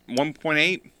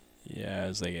 1.8? Yeah, it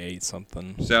was like 8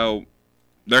 something. So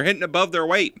they're hitting above their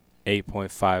weight.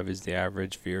 8.5 is the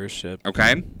average viewership.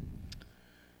 Okay.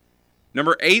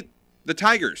 Number 8, the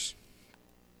Tigers.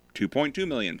 2.2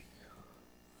 million.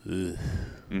 Ugh.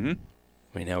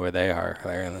 We know where they are.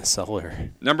 They're in the cellar.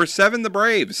 Number 7, the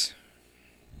Braves.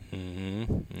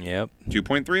 Yep.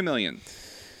 2.3 million.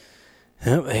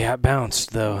 Yep, they got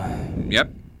bounced, though.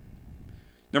 Yep.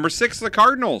 Number 6, the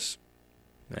Cardinals.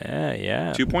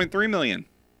 Yeah. 2.3 million.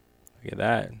 Look at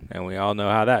that. And we all know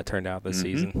how that turned out this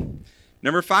season.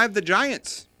 Number 5, the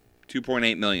Giants.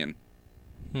 2.8 million.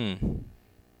 Yeah,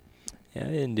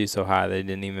 they didn't do so high. They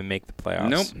didn't even make the playoffs.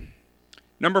 Nope.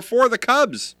 Number 4, the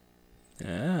Cubs.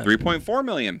 Yeah. 3.4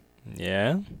 million.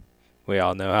 Yeah. We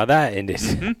all know how that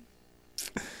ended.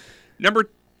 Number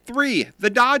 3, the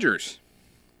Dodgers.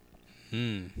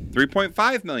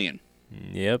 3.5 million.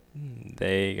 Yep.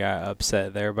 They got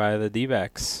upset there by the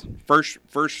D-backs. First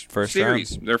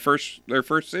series. Round. Their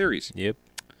first series. Yep.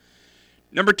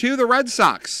 Number 2, the Red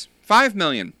Sox. 5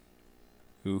 million.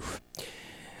 Oof.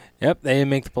 Yep, they didn't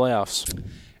make the playoffs.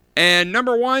 And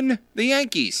number 1, the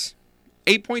Yankees.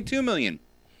 8.2 million.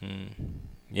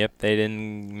 Yep, they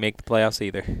didn't make the playoffs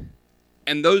either.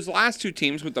 And those last 2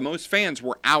 teams with the most fans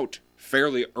were out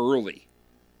fairly early.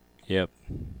 Yep.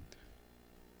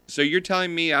 So you're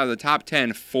telling me out of the top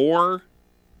 10, 4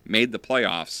 made the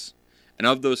playoffs, and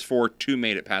of those 4, 2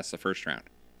 made it past the first round.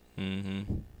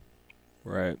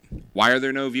 Right. Why are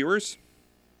there no viewers?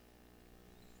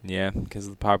 Yeah, because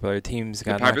the popular teams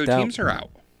got knocked out. The popular teams are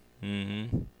out.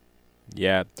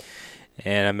 Yeah.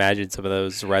 And imagine some of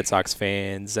those Red Sox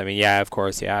fans. I mean, yeah, of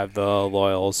course, you have the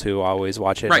loyals who always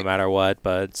watch it no matter what,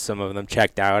 but some of them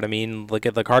checked out. I mean, look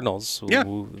at the Cardinals. Yeah.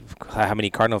 How many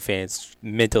Cardinal fans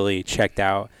mentally checked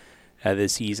out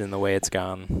this season the way it's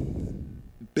gone?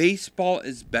 Baseball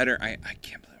is better. I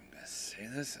can't believe I'm going to say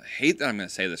this. I hate that I'm going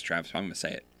to say this, Travis, but I'm going to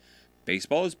say it.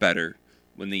 Baseball is better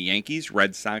when the Yankees,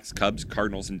 Red Sox, Cubs,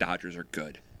 Cardinals, and Dodgers are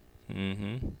good.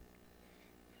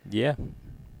 Yeah.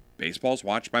 Baseball's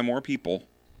watched by more people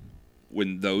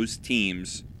when those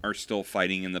teams are still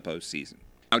fighting in the postseason.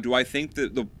 Now, do I think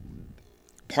that the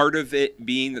part of it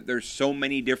being that there's so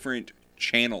many different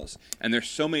channels and there's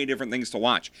so many different things to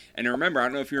watch? And remember, I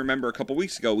don't know if you remember a couple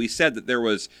weeks ago, we said that there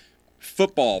was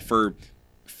football for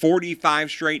 45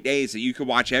 straight days that you could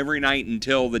watch every night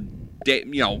until the day,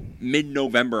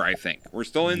 mid-November, I think. We're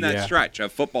still in that stretch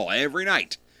of football every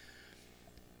night.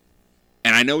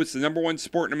 And I know it's the number one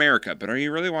sport in America, but are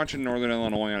you really watching Northern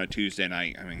Illinois on a Tuesday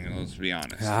night? I mean, let's be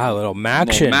honest. A little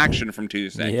Maction. A little Maction from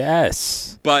Tuesday.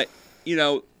 Yes. But,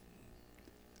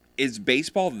 is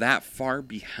baseball that far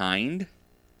behind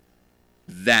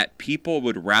that people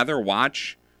would rather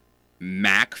watch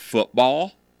MAC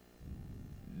football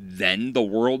than the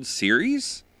World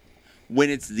Series when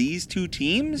it's these two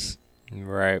teams?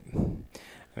 Right.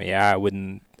 Yeah,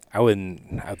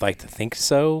 I'd like to think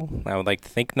so. I would like to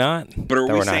think not. But are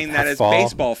we saying that as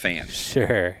baseball fans?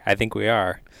 Sure, I think we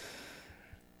are.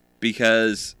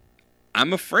 Because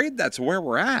I'm afraid that's where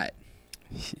we're at.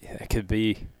 Yeah, it could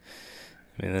be.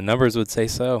 I mean, the numbers would say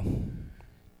so.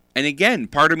 And again,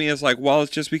 part of me is like, well,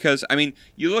 it's just because,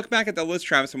 you look back at the list,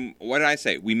 Travis, and what did I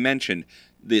say? We mentioned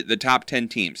the top 10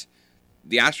 teams.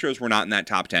 The Astros were not in that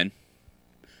top 10.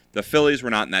 The Phillies were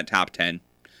not in that top 10.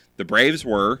 The Braves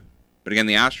were, but again,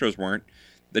 the Astros weren't.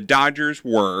 The Dodgers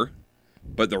were,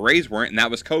 but the Rays weren't, and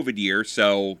that was COVID year,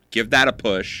 so give that a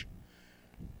push.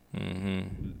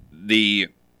 Mm-hmm. The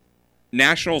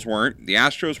Nationals weren't. The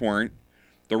Astros weren't.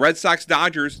 The Red Sox,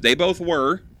 Dodgers, they both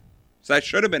were, so that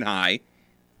should have been high.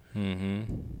 Mm-hmm.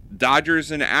 Dodgers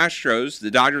and Astros,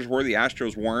 the Dodgers were, the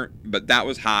Astros weren't, but that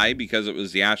was high because it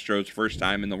was the Astros' first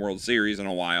time in the World Series in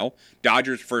a while.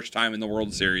 Dodgers' first time in the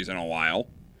World Series in a while.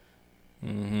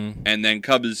 Mm-hmm. And then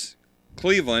Cubs,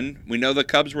 Cleveland, we know the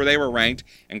Cubs where they were ranked,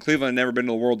 and Cleveland had never been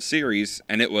to the World Series,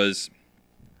 and it was,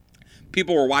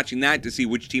 people were watching that to see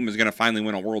which team was going to finally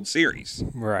win a World Series.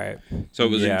 Right. So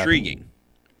it was intriguing.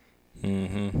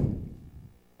 Mm-hmm.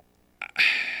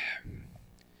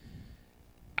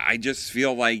 I just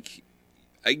feel like,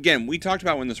 again, we talked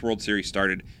about when this World Series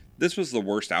started, this was the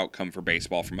worst outcome for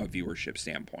baseball from a viewership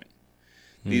standpoint.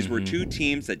 These were two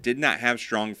teams that did not have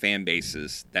strong fan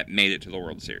bases that made it to the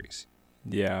World Series.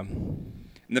 Yeah. And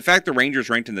the fact the Rangers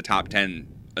ranked in the top 10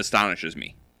 astonishes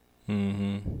me.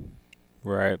 Mm-hmm.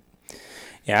 Right.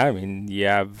 Yeah, I mean,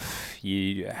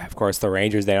 of course, the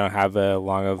Rangers, they don't have a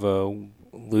long of a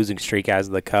losing streak as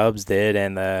the Cubs did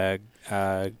and the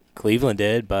Cleveland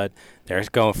did, but they're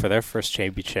going for their first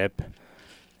championship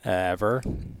ever.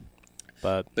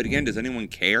 But again, does anyone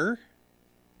care?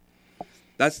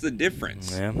 That's the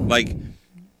difference. Yeah. Like,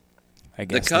 I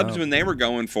guess the Cubs, not. when they were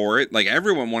going for it, like,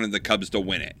 everyone wanted the Cubs to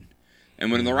win it.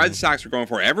 And when the Red Sox were going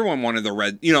for it, everyone wanted the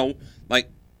Red,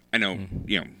 I know,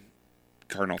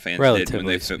 Cardinal fans did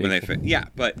when they yeah,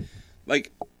 but,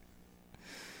 like,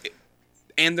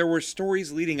 and there were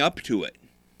stories leading up to it.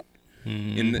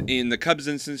 Mm-hmm. In the Cubs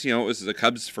instance, it was the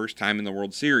Cubs' first time in the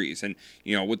World Series, and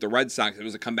with the Red Sox, it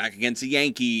was a comeback against the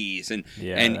Yankees, and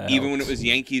even when it was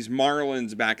Yankees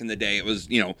Marlins back in the day, it was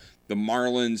the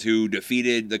Marlins who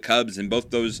defeated the Cubs, and both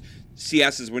those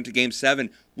CSs went to Game 7.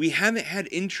 We haven't had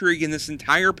intrigue in this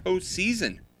entire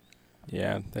postseason.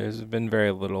 Yeah, there's been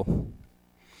very little.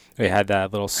 We had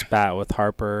that little spat with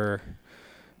Harper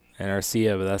and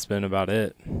Arcia, but that's been about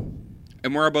it.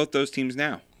 And where are both those teams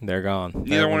now? They're gone.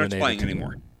 Neither one is playing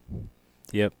anymore.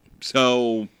 Yep.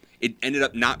 So it ended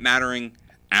up not mattering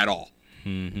at all.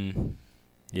 Mm-hmm.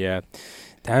 Yeah.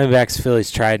 Diamondbacks, Phillies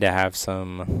tried to have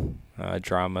some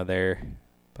drama there,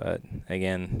 but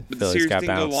again, but Phillies the series got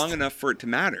didn't bounced. go long enough for it to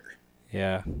matter.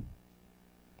 Yeah.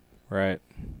 Right.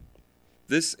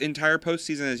 This entire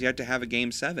postseason has yet to have a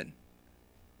Game 7.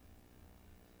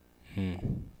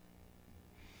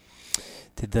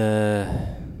 Did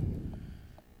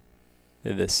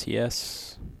the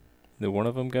CS, did one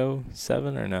of them go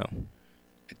 7 or no?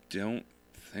 I don't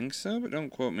think so, but don't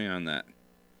quote me on that.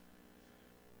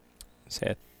 See,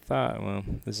 I thought, well,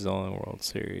 this is only World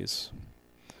Series.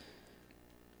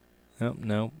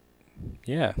 Nope.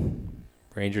 Yeah.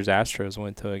 Rangers Astros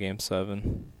went to a Game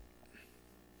 7.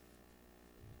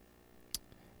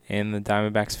 And the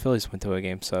Diamondbacks Phillies went to a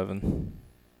Game 7.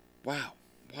 Wow.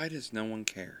 Why does no one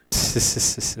care?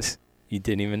 You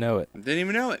didn't even know it. I didn't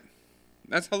even know it.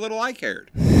 That's how little I cared.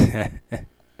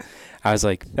 I was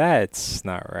like, that's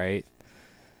not right.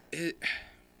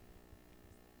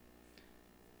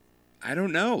 I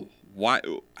don't know. Why?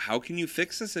 How can you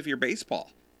fix this if you're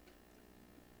baseball?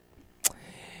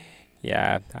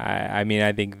 Yeah, I mean,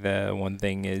 I think the one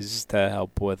thing is to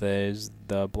help with it is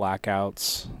the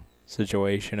blackouts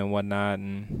situation and whatnot,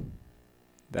 and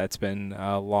that's been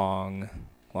a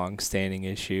long-standing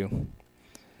issue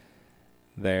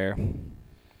there.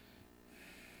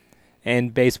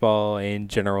 And baseball in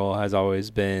general has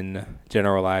always been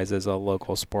generalized as a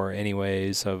local sport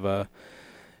anyways, of a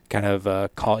kind of a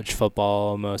college football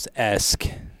almost-esque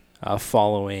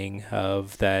following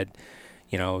of that,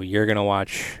 you're going to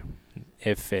watch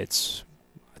if it's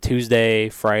Tuesday,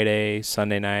 Friday,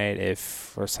 Sunday night,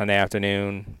 or Sunday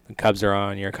afternoon, the Cubs are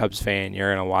on, you're a Cubs fan,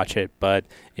 you're going to watch it. But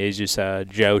it's just a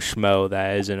Joe Schmo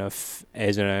that isn't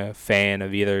a fan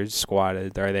of either squad.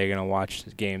 Are they going to watch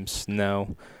the games?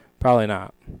 No, probably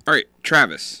not. All right,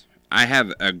 Travis, I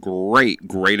have a great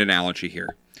analogy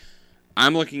here.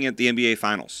 I'm looking at the NBA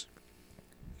Finals.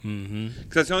 Because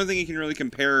that's the only thing you can really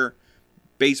compare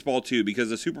baseball to, because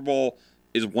the Super Bowl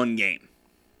is one game.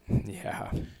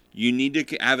 Yeah. You need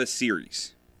to have a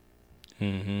series.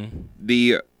 Mm-hmm.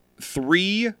 The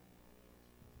 3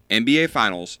 NBA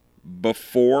Finals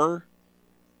before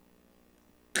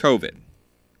COVID.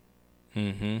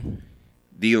 Mm-hmm.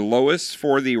 The lowest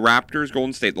for the Raptors,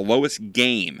 Golden State, the lowest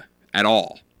game at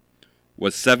all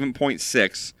was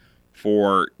 7.6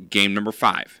 for game number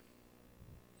 5.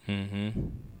 Mm-hmm.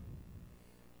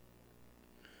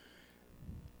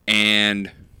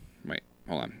 And, wait,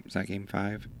 hold on. Was that game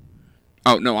 5?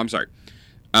 Oh, no, I'm sorry.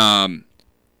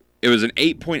 It was an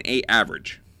 8.8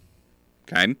 average.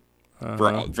 Okay?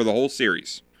 For the whole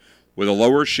series. With the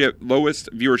lowest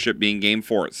viewership being game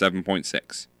 4 at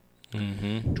 7.6.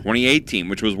 Mm-hmm. 2018,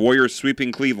 which was Warriors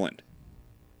sweeping Cleveland.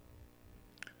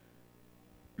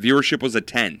 Viewership was a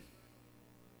 10.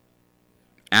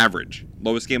 Average.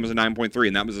 Lowest game was a 9.3,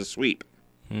 and that was a sweep.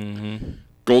 Mm-hmm.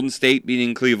 Golden State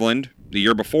beating Cleveland the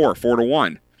year before,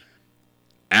 4-1.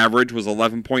 Average was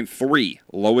 11.3.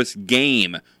 Lowest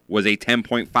game was a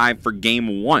 10.5 for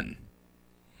game 1.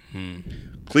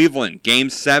 Cleveland, game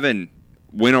 7,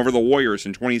 win over the Warriors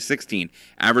in 2016.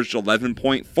 Averaged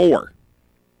 11.4.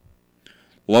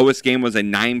 Lowest game was a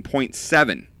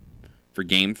 9.7 for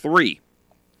game 3.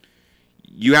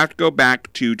 You have to go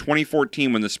back to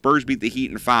 2014 when the Spurs beat the Heat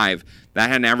in 5. That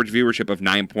had an average viewership of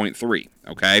 9.3.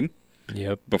 Okay?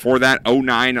 Yep. Before that,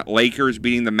 2009 Lakers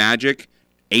beating the Magic,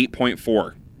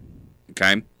 8.4.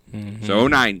 Okay? Mm-hmm. So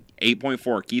 2009,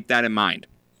 8.4. Keep that in mind.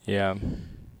 Yeah.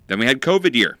 Then we had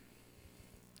COVID year.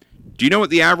 Do you know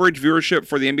what the average viewership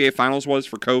for the NBA Finals was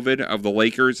for COVID of the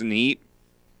Lakers and the Heat?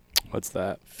 What's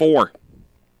that? 4.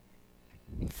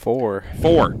 4.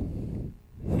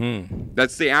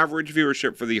 That's the average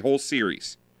viewership for the whole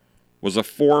series. Was a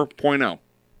 4.0.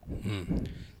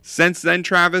 Since then,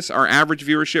 Travis, our average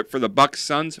viewership for the Bucks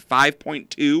Suns,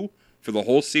 5.2 for the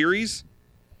whole series.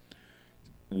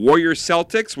 Warriors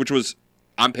Celtics, which was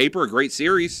on paper a great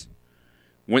series,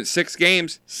 went 6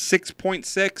 games,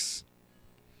 6.6.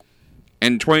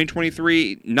 And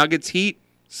 2023 Nuggets Heat,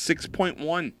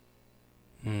 6.1.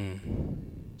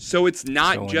 So it's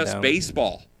not Going just down.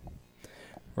 baseball.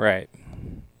 Right.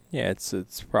 Yeah, it's a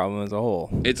problem as a whole.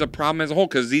 It's a problem as a whole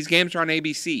because these games are on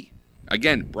ABC.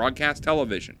 Again, broadcast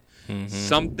television.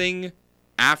 Something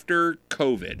after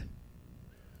COVID,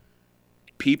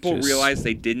 people realized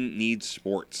they didn't need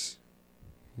sports.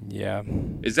 Yeah.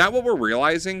 Is that what we're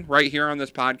realizing right here on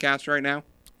this podcast right now?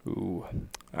 Ooh,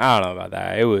 I don't know about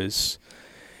that. It was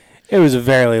a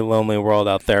very lonely world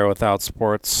out there without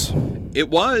sports. It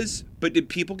was, but did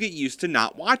people get used to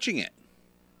not watching it?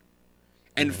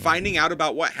 And finding out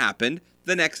about what happened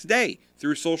the next day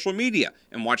through social media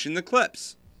and watching the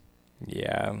clips.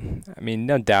 Yeah. I mean,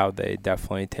 no doubt they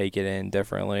definitely take it in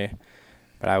differently.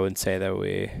 But I wouldn't say that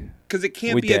because it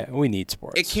can't we need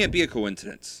sports. It can't be a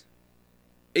coincidence.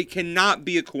 It cannot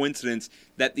be a coincidence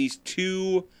that these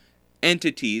two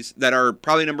entities that are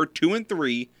probably number 2 and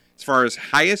 3 as far as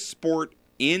highest sport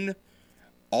in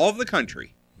all of the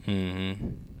country,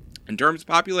 in terms of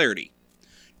popularity,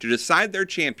 to decide their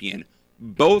champion,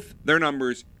 both their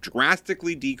numbers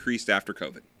drastically decreased after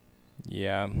COVID.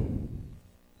 Yeah.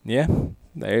 Yeah.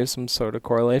 There's some sort of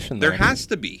correlation there. There has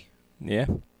to be. Yeah.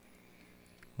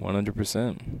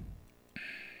 100%.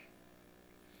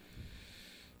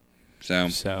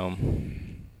 So,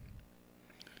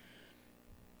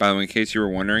 by the way, in case you were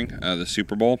wondering, the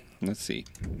Super Bowl, let's see.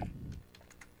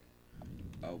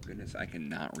 Oh, goodness, I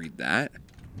cannot read that.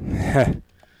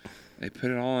 They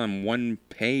put it all on one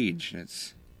page.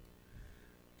 It's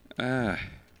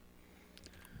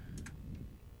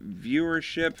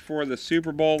viewership for the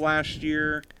Super Bowl last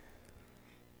year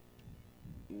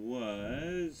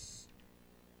was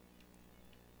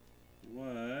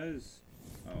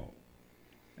oh,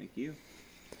 thank you.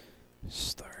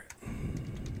 Start.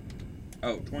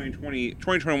 Oh,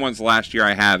 2021's the last year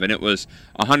I have, and it was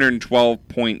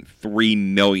 112.3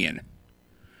 million.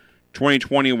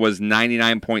 2020 was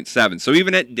 99.7, so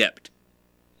even it dipped.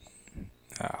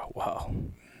 Oh, wow.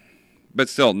 But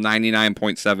still,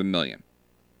 99.7 million.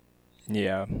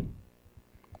 Yeah.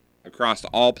 Across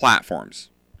all platforms.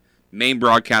 Main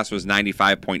broadcast was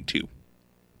 95.2.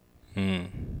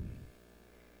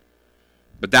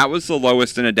 But that was the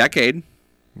lowest in a decade.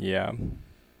 Yeah.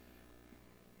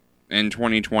 In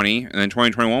 2020, and then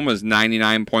 2021 was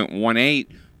 99.18,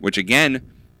 which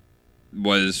again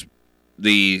was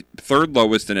the third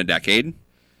lowest in a decade.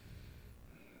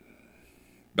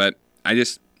 But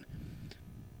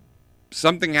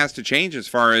something has to change as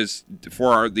far as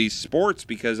for these sports,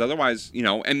 because otherwise,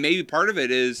 and maybe part of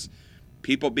it is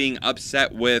people being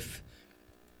upset with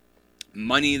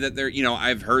money that they're,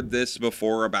 I've heard this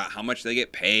before about how much they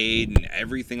get paid and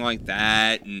everything like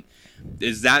that. And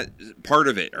is that part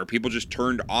of it? Are people just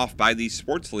turned off by these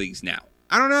sports leagues now?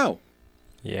 I don't know.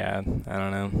 Yeah, I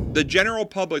don't know. The general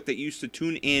public that used to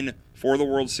tune in for the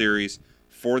World Series,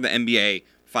 for the NBA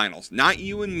Finals, not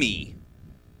you and me,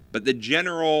 but the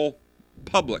general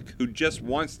public who just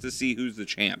wants to see who's the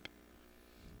champ,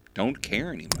 don't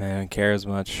care anymore. They don't care as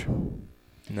much.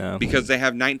 No. Because they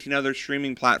have 19 other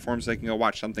streaming platforms they can go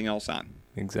watch something else on.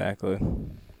 Exactly.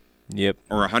 Yep.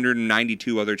 Or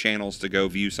 192 other channels to go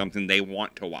view something they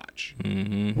want to watch.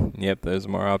 Mm-hmm. Yep, there's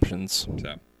more options.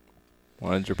 So,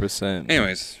 100%.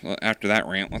 Anyways, well, after that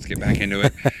rant, let's get back into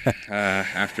it.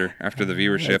 After the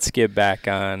viewership. Let's get back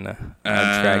on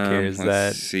track here.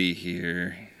 Let's see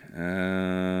here.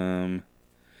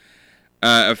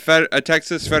 A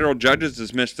Texas federal judge has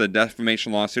dismissed the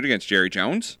defamation lawsuit against Jerry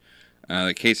Jones.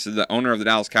 The case of the owner of the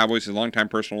Dallas Cowboys, his longtime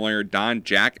personal lawyer Don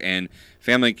Jack, and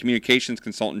family communications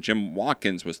consultant Jim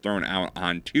Watkins was thrown out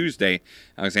on Tuesday.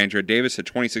 Alexandra Davis, a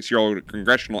 26-year-old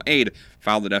congressional aide,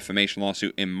 filed the defamation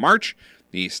lawsuit in March.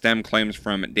 The stem claims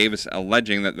from Davis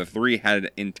alleging that the three had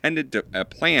intended a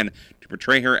plan to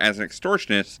portray her as an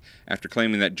extortionist after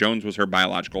claiming that Jones was her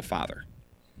biological father.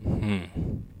 So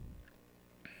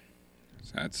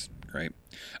that's great.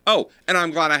 Oh, and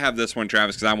I'm glad I have this one,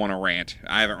 Travis, because I want to rant.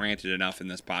 I haven't ranted enough in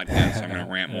this podcast, so I'm going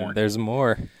to rant more. There's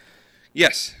more.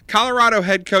 Yes, Colorado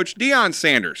head coach Deion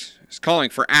Sanders is calling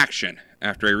for action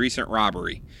after a recent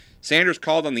robbery. Sanders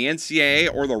called on the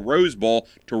NCAA or the Rose Bowl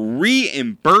to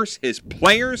reimburse his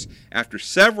players after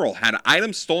several had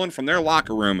items stolen from their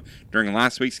locker room during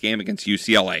last week's game against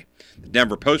UCLA. The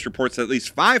Denver Post reports that at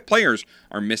least 5 players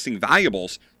are missing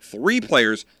valuables. 3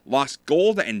 players lost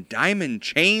gold and diamond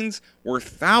chains worth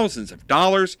thousands of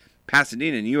dollars.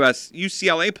 Pasadena and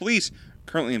UCLA police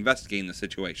currently investigating the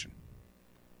situation.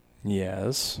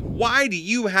 Yes. Why do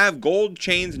you have gold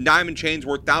chains and diamond chains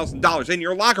worth $1,000 in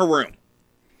your locker room?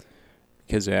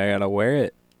 Because I gotta wear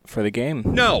it for the game.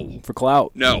 No. For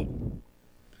clout. No.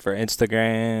 For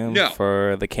Instagram. No.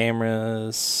 For the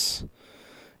cameras.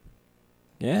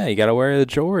 Yeah, you gotta wear the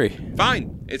jewelry.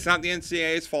 Fine. It's not the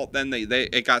NCAA's fault then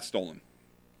it got stolen.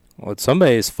 Well, it's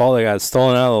somebody's fault they got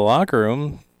stolen out of the locker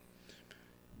room.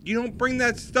 You don't bring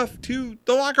that stuff to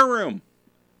the locker room.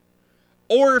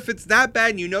 Or if it's that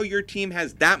bad and you know your team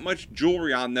has that much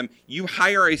jewelry on them, you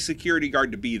hire a security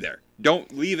guard to be there.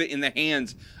 Don't leave it in the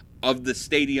hands of the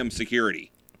stadium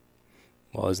security.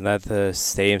 Well, isn't that the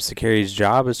stadium security's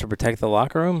job, is to protect the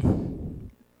locker room?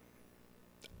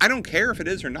 I don't care if it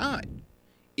is or not.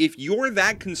 If you're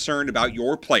that concerned about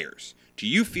your players, do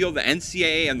you feel the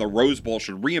NCAA and the Rose Bowl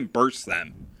should reimburse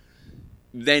them?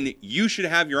 Then you should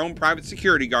have your own private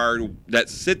security guard that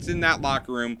sits in that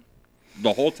locker room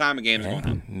the whole time a game's going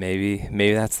on.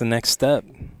 Maybe that's the next step.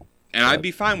 And I'd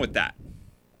be fine with that.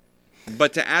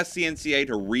 But to ask the NCAA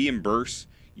to reimburse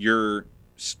your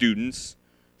students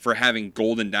for having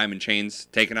gold and diamond chains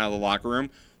taken out of the locker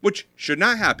room, which should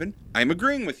not happen, I'm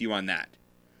agreeing with you on that.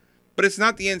 But it's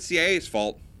not the NCAA's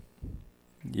fault.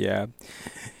 Yeah.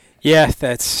 Yeah,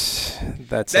 that's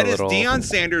That a is little... Deion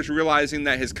Sanders realizing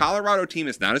that his Colorado team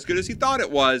is not as good as he thought it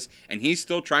was, and he's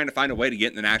still trying to find a way to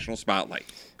get in the national spotlight.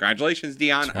 Congratulations,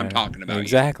 Deion. I'm talking about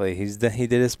exactly. You. Exactly. He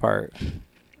did his part.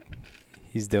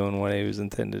 He's doing what he was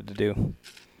intended to do.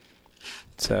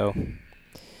 So,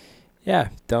 yeah,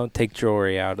 don't take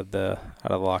jewelry out of the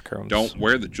locker rooms. Don't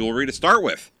wear the jewelry to start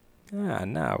with.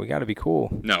 No, we got to be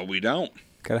cool. No, we don't.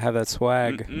 Got to have that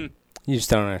swag. Mm-mm. You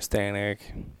just don't understand, Eric.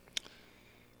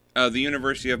 The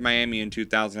University of Miami in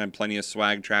 2000 had plenty of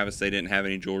swag, Travis. They didn't have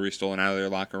any jewelry stolen out of their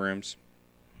locker rooms.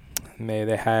 Maybe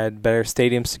they had better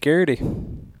stadium security.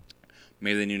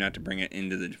 Maybe they knew not to bring it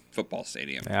into the football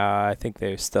stadium. I think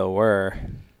they still were.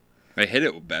 They hit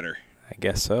it better. I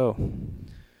guess so.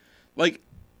 Like,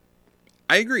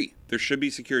 I agree. There should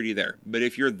be security there. But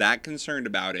if you're that concerned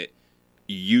about it,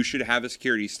 you should have a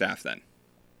security staff then.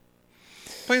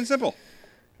 Plain and simple.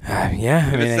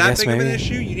 Yeah, if it's I that guess big maybe of an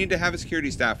issue, you need to have a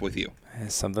security staff with you.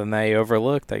 It's something that you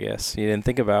overlooked, I guess. You didn't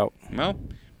think about. Well,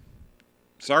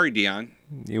 sorry, Deion.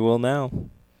 You will now.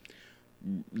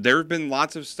 There have been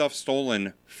lots of stuff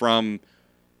stolen from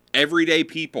everyday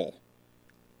people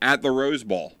at the Rose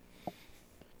Bowl.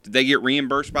 Did they get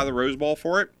reimbursed by the Rose Bowl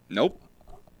for it? Nope.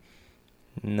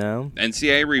 No.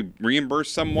 NCAA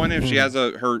reimbursed someone if she has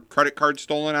her credit card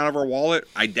stolen out of her wallet,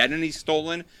 identity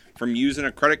stolen from using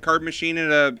a credit card machine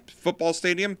at a football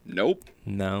stadium? Nope.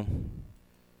 No.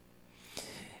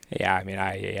 Yeah, I mean,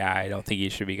 I don't think you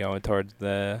should be going towards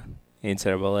the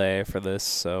NCAA for this,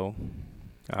 so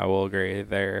I will agree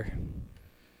there.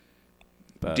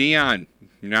 But Dion,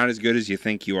 you're not as good as you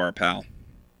think you are, pal.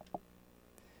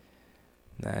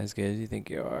 Not as good as you think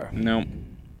you are. No.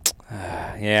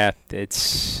 Yeah,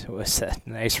 it was a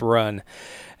nice run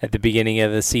at the beginning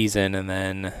of the season, and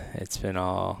then it's been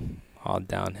all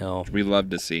downhill. We love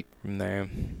to see. From there.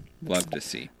 Love to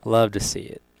see. Love to see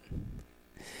it.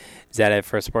 Is that it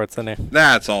for Sports Center?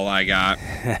 That's all I got.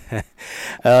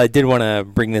 I did want to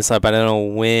bring this up. I don't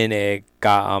know when it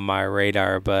got on my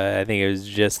radar, but I think it was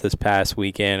just this past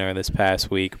weekend or this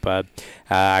past week. But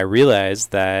I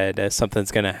realized that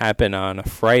something's going to happen on a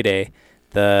Friday.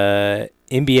 The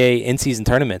NBA in-season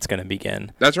tournament's going to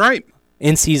begin. That's right.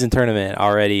 In-season tournament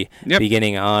already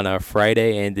beginning on a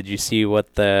Friday. And did you see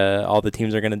what all the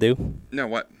teams are going to do? No,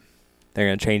 what? They're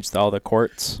going to change all the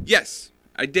courts? Yes.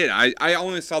 I did. I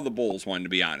only saw the Bulls one, to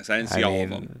be honest. I didn't see all of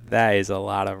them. That is a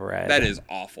lot of red. That is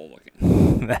awful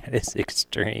looking. That is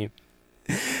extreme.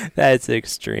 That's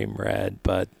extreme red,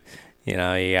 but you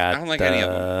got I don't like any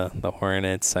of them. The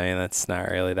Hornets saying that's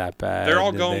not really that bad. They're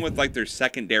all going with like their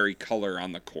secondary color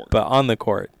on the court. But on the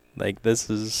court, like this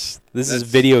is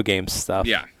video game stuff.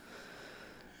 Yeah.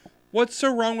 What's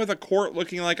so wrong with a court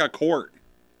looking like a court?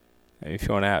 If you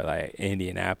want to have like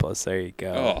Indianapolis, there you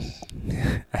go. Oh.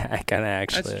 I kind of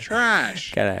actually. That's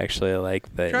trash. Kind of actually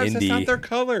like the Trash, Indy. That's not their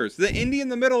colors. The Indy in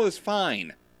the middle is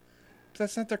fine. But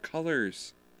that's not their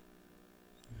colors.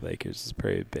 Lakers is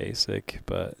pretty basic,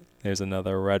 but there's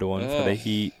another red one for the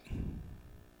Heat.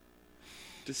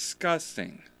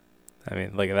 Disgusting. I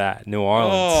mean, look at that. New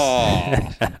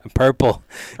Orleans. Purple.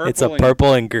 It's a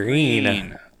purple and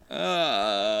green.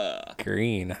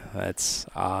 Green. That's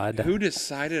odd. Who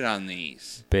decided on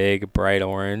these? Big, bright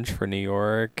orange for New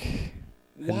York.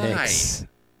 Why? Knicks.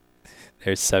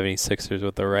 There's 76ers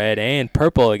with the red and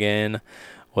purple again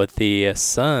with the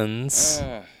Suns.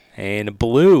 And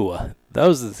blue.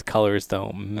 Those colors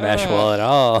don't mesh well at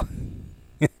all.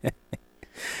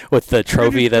 With the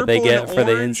trophy that they get for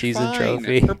the in-season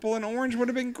trophy. Purple and orange would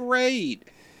have been great.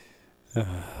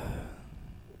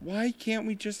 Why can't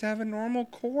we just have a normal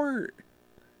court?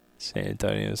 San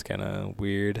Antonio's kind of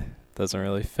weird. Doesn't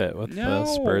really fit with the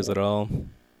Spurs at all.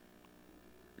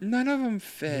 None of them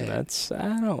fit.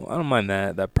 I don't mind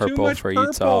that purple Too much for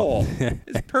purple. Utah.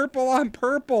 It's purple on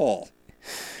purple.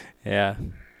 Yeah.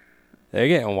 They're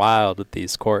getting wild with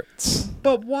these courts.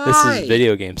 But why? This is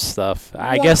video game stuff.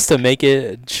 I guess to make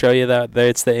it show you that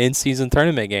it's the in-season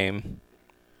tournament game.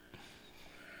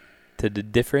 To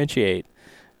differentiate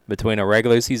between a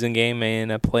regular season game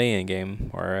and a play-in game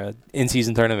or an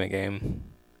in-season tournament game.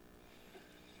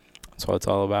 That's what it's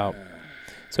all about.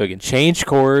 So we can change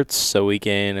courts, so we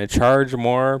can charge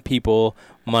more people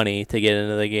money to get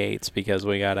into the gates because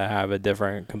we got to have a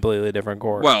completely different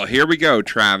court. Well, here we go,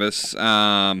 Travis.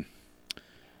 A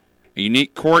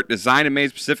unique court designed and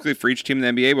made specifically for each team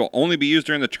in the NBA will only be used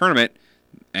during the tournament,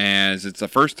 as it's the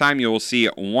first time you will see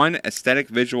one aesthetic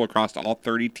visual across all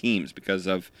 30 teams because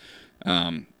of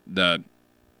the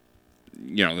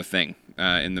thing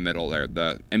in the middle there,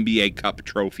 the NBA Cup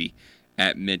trophy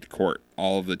at midcourt.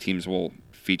 All of the teams will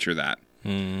feature that.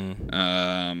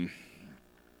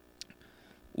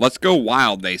 Let's go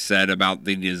wild, they said about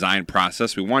the design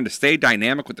process. We wanted to stay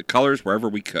dynamic with the colors wherever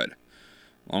we could.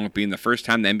 Along with being the first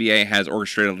time the NBA has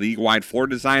orchestrated a league-wide floor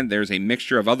design, there's a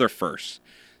mixture of other firsts.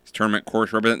 This tournament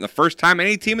course represents the first time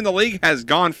any team in the league has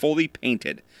gone fully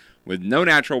painted, with no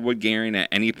natural wood gearing at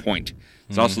any point.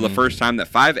 It's also the first time that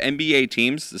 5 NBA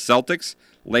teams, the Celtics,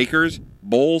 Lakers,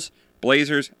 Bulls,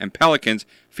 Blazers, and Pelicans,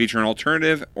 feature an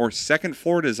alternative or second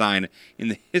floor design in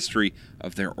the history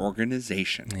of their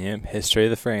organization. Yep, history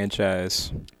of the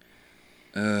franchise.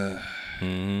 It's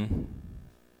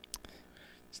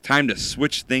time to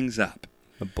switch things up.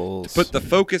 The Bulls. To put the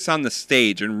focus on the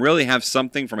stage and really have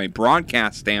something from a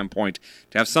broadcast standpoint,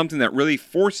 to have something that really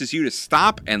forces you to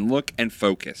stop and look and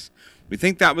focus. We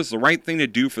think that was the right thing to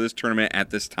do for this tournament at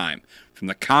this time. From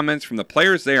the comments from the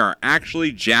players, they are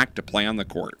actually jacked to play on the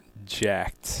court.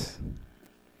 Jacked.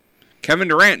 Kevin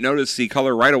Durant noticed the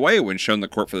color right away when shown the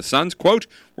court for the Suns. Quote,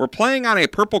 "We're playing on a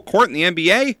purple court in the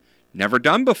NBA? Never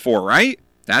done before, right?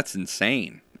 That's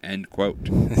insane." End quote.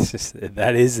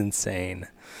 That is insane.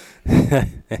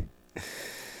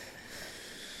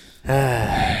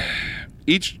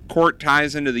 Each court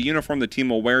ties into the uniform the team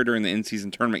will wear during the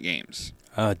in-season tournament games.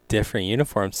 Different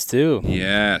uniforms, too.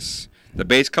 Yes. The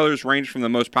base colors range from the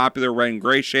most popular red and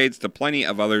gray shades to plenty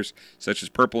of others, such as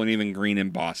purple and even green in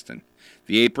Boston.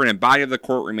 The apron and body of the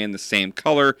court remain the same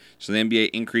color, so the NBA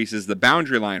increases the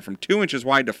boundary line from 2 inches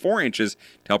wide to 4 inches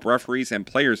to help referees and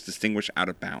players distinguish out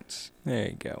of bounds. There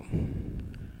you go.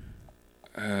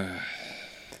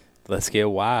 Let's get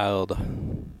wild.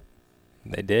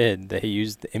 They did. They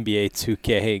used the NBA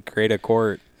 2K, create a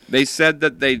court. They said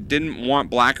that they didn't want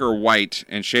black or white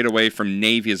and shade away from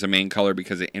navy as a main color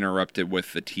because it interrupted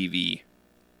with the TV.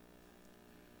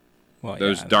 Well,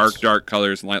 Those dark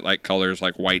colors and light colors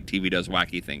like white TV does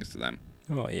wacky things to them.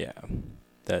 Oh, yeah.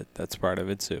 That's part of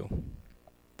it, too.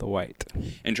 The white.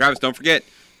 And Travis, don't forget,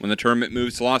 when the tournament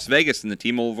moves to Las Vegas in the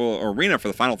T-Mobile Arena for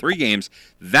the final 3 games,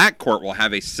 that court will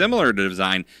have a similar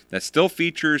design that still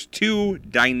features 2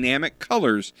 dynamic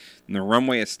colors and the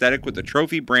runway aesthetic with the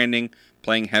trophy branding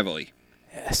playing heavily.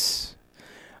 Yes.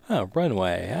 Oh,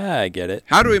 runway. I get it.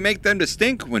 How do we make them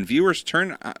distinct when viewers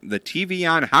turn the TV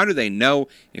on? How do they know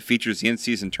it features the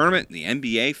in-season tournament? The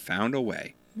NBA found a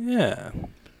way. Yeah.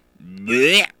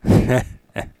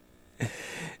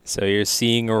 So you're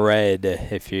seeing red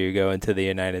if you go into the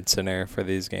United Center for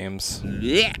these games.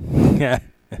 Yeah.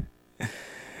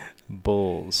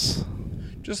 Bulls.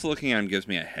 Just looking at them gives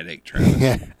me a headache,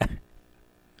 Travis.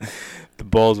 The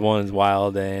Bulls one is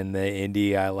wild, and the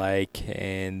Indy I like,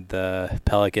 and the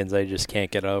Pelicans I just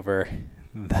can't get over.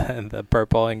 The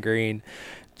purple and green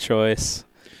choice.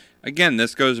 Again,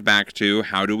 this goes back to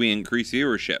how do we increase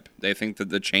viewership? They think that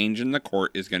the change in the court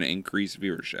is going to increase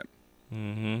viewership.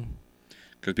 Mm-hmm.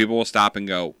 Because people will stop and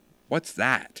go, what's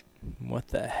that? What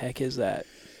the heck is that?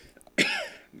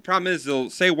 The problem is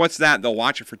they'll say, what's that? They'll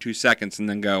watch it for 2 seconds and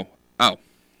then go, oh,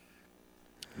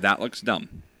 that looks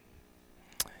dumb.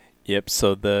 Yep,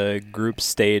 so the group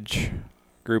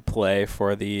play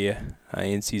for the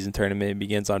in-season tournament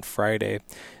begins on Friday.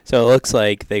 So it looks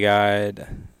like they got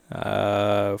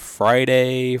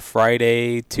Friday,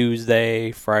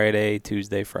 Tuesday, Friday.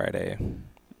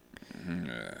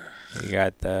 You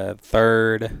got the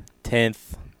 3rd,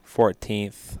 10th,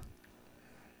 14th.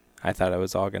 I thought it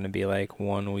was all going to be like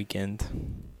one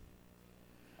weekend.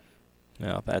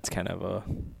 Well, that's kind of a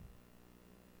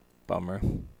bummer.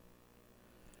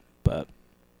 But,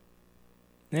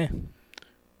 yeah.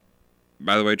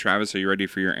 By the way, Travis, are you ready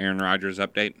for your Aaron Rodgers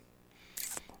update?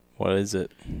 What is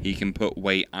it? He can put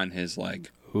weight on his leg.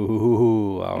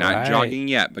 Ooh, all right. Not jogging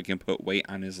yet, but can put weight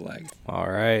on his leg. All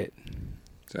right.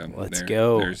 So let's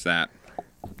go. There's that.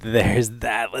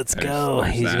 Let's go.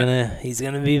 He's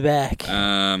gonna be back.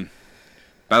 By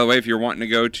the way, if you're wanting to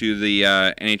go to the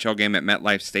NHL game at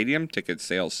MetLife Stadium, ticket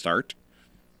sales start.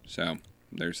 So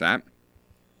there's that.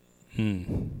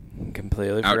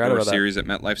 Completely forgot Outdoor about series at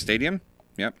MetLife Stadium.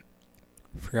 Yep.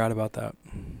 Forgot about that.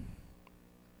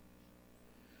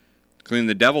 Including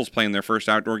the Devils playing their first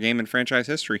outdoor game in franchise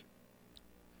history.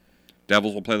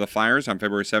 Devils will play the Flyers on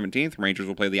February 17th. Rangers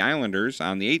will play the Islanders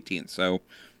on the 18th. So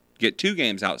get 2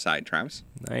 games outside, Travis.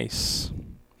 Nice.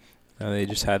 They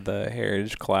just had the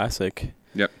Heritage Classic.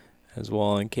 Yep. As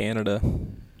well in Canada.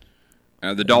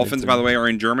 The Dolphins, by the way, are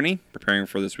in Germany preparing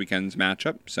for this weekend's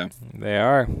matchup. So they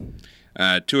are.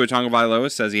 Tua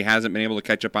Tagovailoa says he hasn't been able to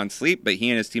catch up on sleep, but he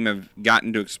and his team have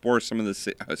gotten to explore some of the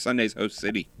Sunday's host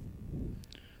city.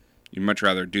 You'd much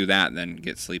rather do that than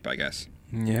get sleep, I guess.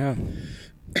 Yeah.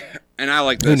 And I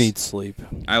like this. Who needs sleep?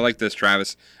 I like this,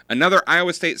 Travis. Another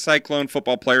Iowa State Cyclone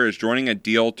football player is joining a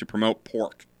deal to promote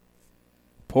pork.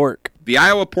 Pork. The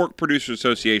Iowa Pork Producers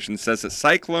Association says that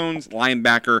Cyclones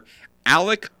linebacker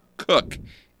Alec Cook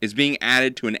is being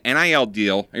added to an NIL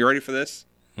deal. Are you ready for this?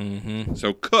 Mm-hmm.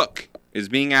 So Cook is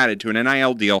being added to an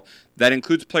NIL deal that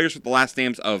includes players with the last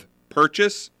names of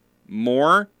Purchase,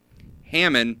 Moore,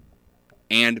 Hammond,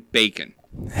 and Bacon.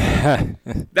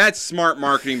 That's smart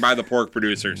marketing by the pork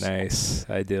producers. Nice.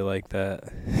 I do like that.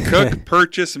 Cook,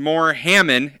 Purchase, Moore,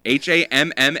 Hammond,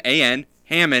 Hamman,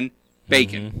 Hammond,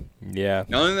 Bacon. Mm-hmm. Yeah.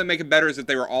 The only thing that make it better is if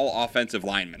they were all offensive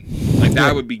linemen. Like,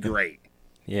 that would be great.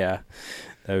 Yeah.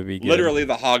 That would be good. Literally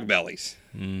the hog bellies.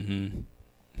 Mm-hmm.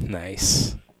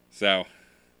 Nice. So.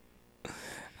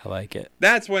 I like it.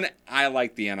 That's when I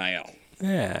like the NIL.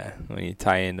 Yeah. When you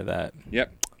tie into that.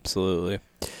 Yep. Absolutely.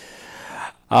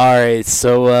 All right,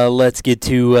 so let's get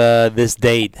to this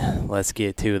date. Let's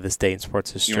get to this date in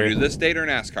sports history. You want to do this date or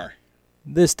NASCAR?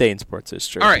 This date in sports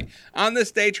history. All right. On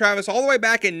this day, Travis, all the way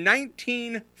back in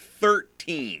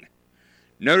 1913,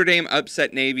 Notre Dame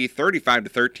upset Navy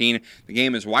 35-13. The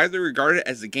game is widely regarded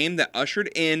as the game that ushered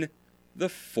in the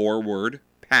forward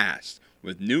pass,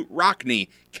 with Newt Rockne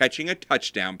catching a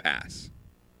touchdown pass.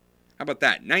 How about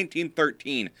that?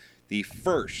 1913, the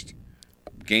first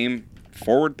game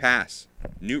Forward pass.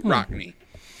 Newt Rockne.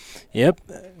 Yep.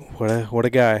 What a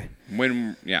guy.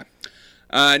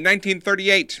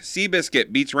 1938,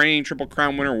 Seabiscuit beats reigning Triple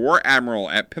Crown winner War Admiral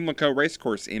at Pimlico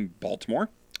Racecourse in Baltimore.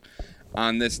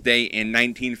 On this day in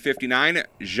 1959,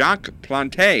 Jacques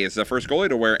Plante is the first goalie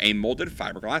to wear a molded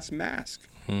fiberglass mask.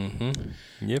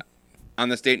 Yep. On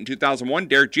this date in 2001,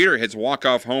 Derek Jeter hits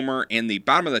walk-off homer in the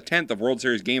bottom of the 10th of World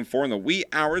Series Game 4 in the wee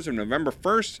hours of November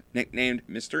 1st, nicknamed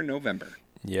Mr. November.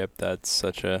 Yep, that's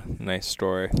such a nice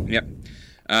story. Yep.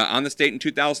 On this date in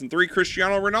 2003,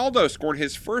 Cristiano Ronaldo scored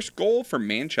his first goal for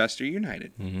Manchester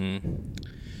United.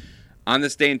 On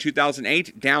this day in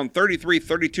 2008, down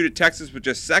 33-32 to Texas with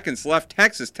just seconds left,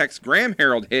 Texas Tech's Graham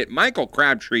Harrell hit Michael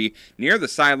Crabtree near the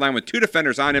sideline with two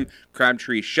defenders on him.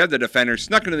 Crabtree shed the defender,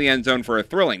 snuck into the end zone for a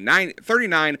thrilling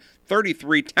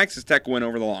 39-33 Texas Tech win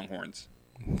over the Longhorns.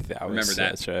 That was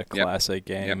such a classic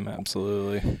game. Yep.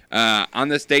 Absolutely. On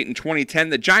this date in 2010,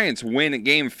 the Giants win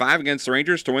Game 5 against the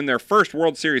Rangers to win their first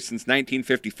World Series since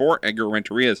 1954. Edgar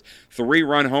Renteria's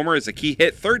 3-run homer is a key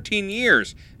hit 13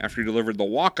 years after he delivered the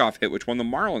walk-off hit, which won the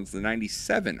Marlins the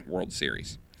 97 World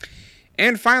Series.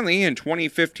 And finally, in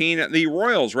 2015, the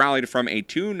Royals rallied from a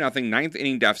 2-0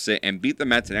 ninth-inning deficit and beat the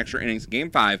Mets in extra innings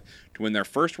Game 5 to win their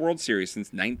first World Series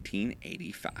since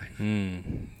 1985.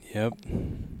 Yep.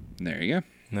 There you go.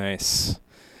 Nice.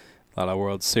 A lot of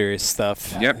World Series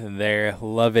stuff there.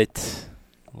 Love it.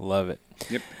 Love it.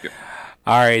 Yep.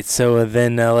 All right, so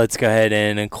then let's go ahead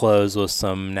and close with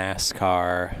some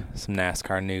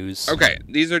NASCAR news. Okay,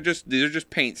 these are just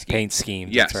paint schemes. Paint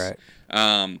schemes, yes. That's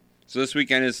right. So this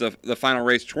weekend is the final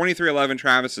race. 2311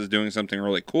 Travis is doing something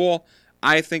really cool,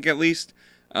 I think at least.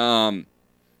 Bubba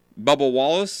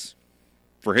Wallace,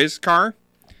 for his car,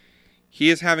 he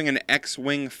is having an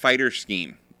X-Wing fighter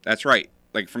scheme. That's right,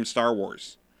 like from Star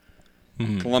Wars.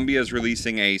 Columbia is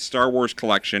releasing a Star Wars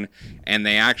collection, and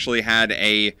they actually had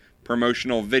a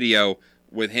promotional video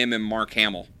with him and Mark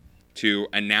Hamill to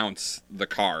announce the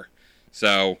car.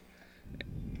 So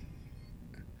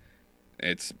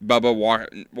it's Bubba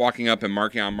walking up and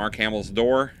marking on Mark Hamill's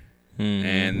door,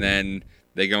 and then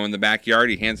they go in the backyard.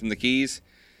 He hands him the keys.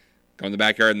 Go in the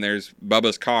backyard, and there's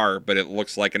Bubba's car, but it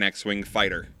looks like an X-Wing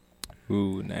fighter.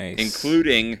 Ooh, nice.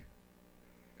 Including,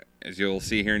 as you'll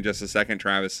see here in just a second,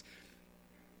 Travis,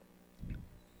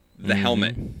 the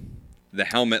helmet. The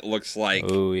helmet looks like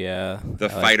the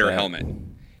fighter helmet.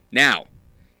 Now,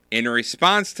 in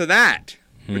response to that,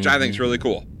 which I think is really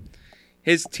cool,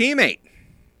 his teammate,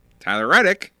 Tyler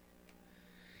Reddick,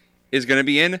 is going to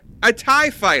be in a TIE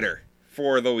fighter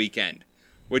for the weekend,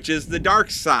 which is the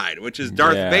dark side, which is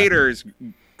Darth Vader's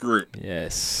group.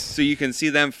 Yes. So you can see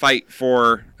them fight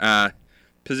for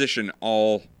position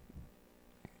all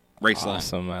race long.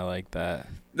 Awesome, I like that.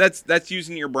 That's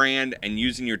using your brand and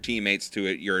using your teammates to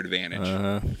your advantage.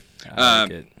 I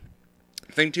like it.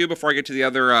 Thing too, before I get to the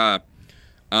other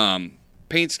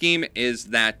paint scheme, is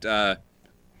that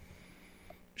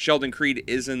Sheldon Creed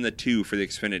is in the 2 for the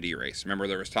Xfinity race. Remember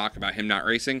there was talk about him not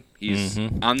racing? He's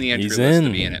on the entry list to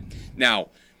be in it. Now,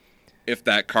 if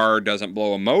that car doesn't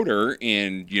blow a motor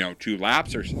in 2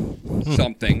 laps or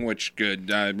something, which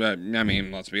could, I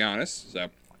mean, let's be honest. So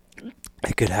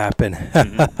it could happen.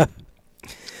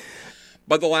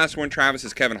 But the last one, Travis,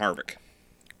 is Kevin Harvick.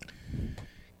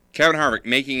 Kevin Harvick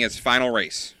making his final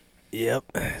race.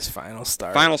 Yep, his final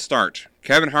start. Final start.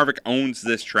 Kevin Harvick owns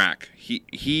this track.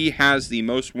 He has the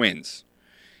most wins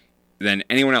than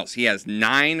anyone else. He has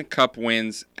 9 Cup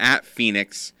wins at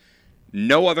Phoenix.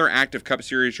 No other active Cup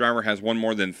Series driver has won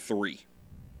more than 3.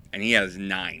 And he has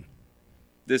 9.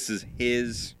 This is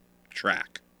his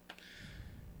track.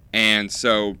 And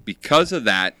so because of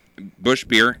that, Busch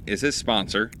Beer is his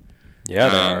sponsor. Yeah,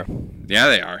 they are. Yeah,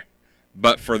 they are.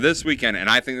 But for this weekend, and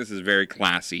I think this is very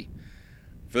classy,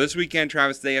 for this weekend,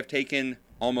 Travis, they have taken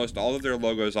almost all of their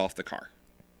logos off the car.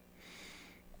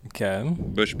 Okay.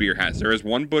 Busch Beer has. There is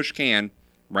one Busch can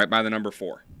right by the number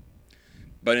 4.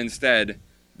 But instead,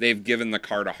 they've given the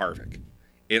car to Harvick.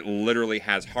 It literally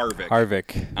has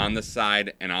Harvick on the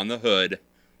side and on the hood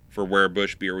for where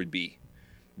Busch Beer would be.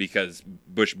 Because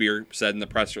Busch Beer said in the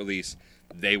press release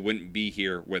they wouldn't be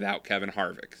here without Kevin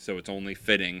Harvick. So it's only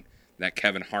fitting that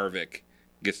Kevin Harvick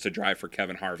gets to drive for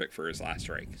Kevin Harvick for his last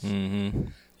race.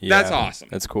 Yeah, that's awesome.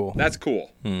 That's cool. That's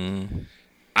cool.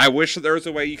 I wish that there was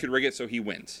a way you could rig it so he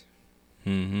wins.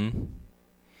 Maybe.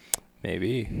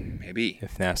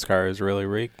 If NASCAR is really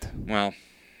rigged. Well,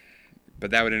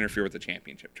 but that would interfere with the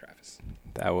championship, Travis.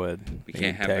 That would. We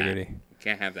can't have that. We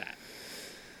can't have that.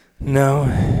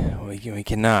 No, we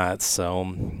cannot.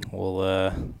 So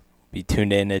we'll be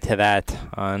tuned in to that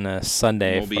on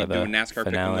Sunday. We'll be doing NASCAR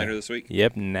Pick'em later this week.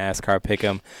 Yep, NASCAR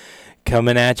Pick'em.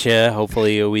 coming at you.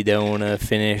 Hopefully we don't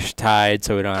finish tied,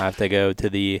 so we don't have to go to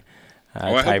the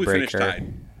I hope we finish tiebreaker.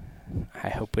 tied. I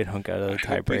hope we don't go to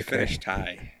the I hope we tiebreaker. finish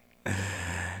tie.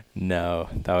 No,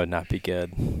 that would not be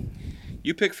good.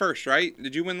 You pick first, right?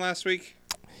 Did you win last week?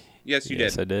 Yes, you did.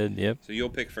 Yes, I did. Yep. So you'll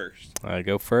pick first. I'll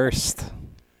go first.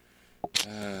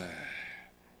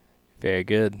 Very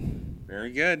good.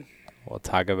 Very good. We'll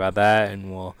talk about that,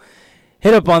 and we'll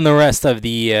hit up on the rest of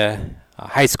the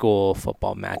high school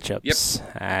football matchups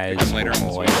as later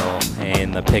well,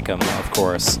 and the pick'em, of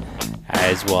course,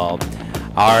 as well.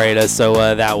 All right, so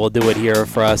that will do it here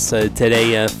for us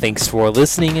today. Thanks for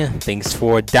listening. Thanks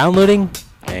for downloading,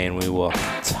 and we will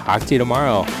talk to you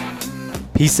tomorrow.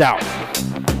 Peace out.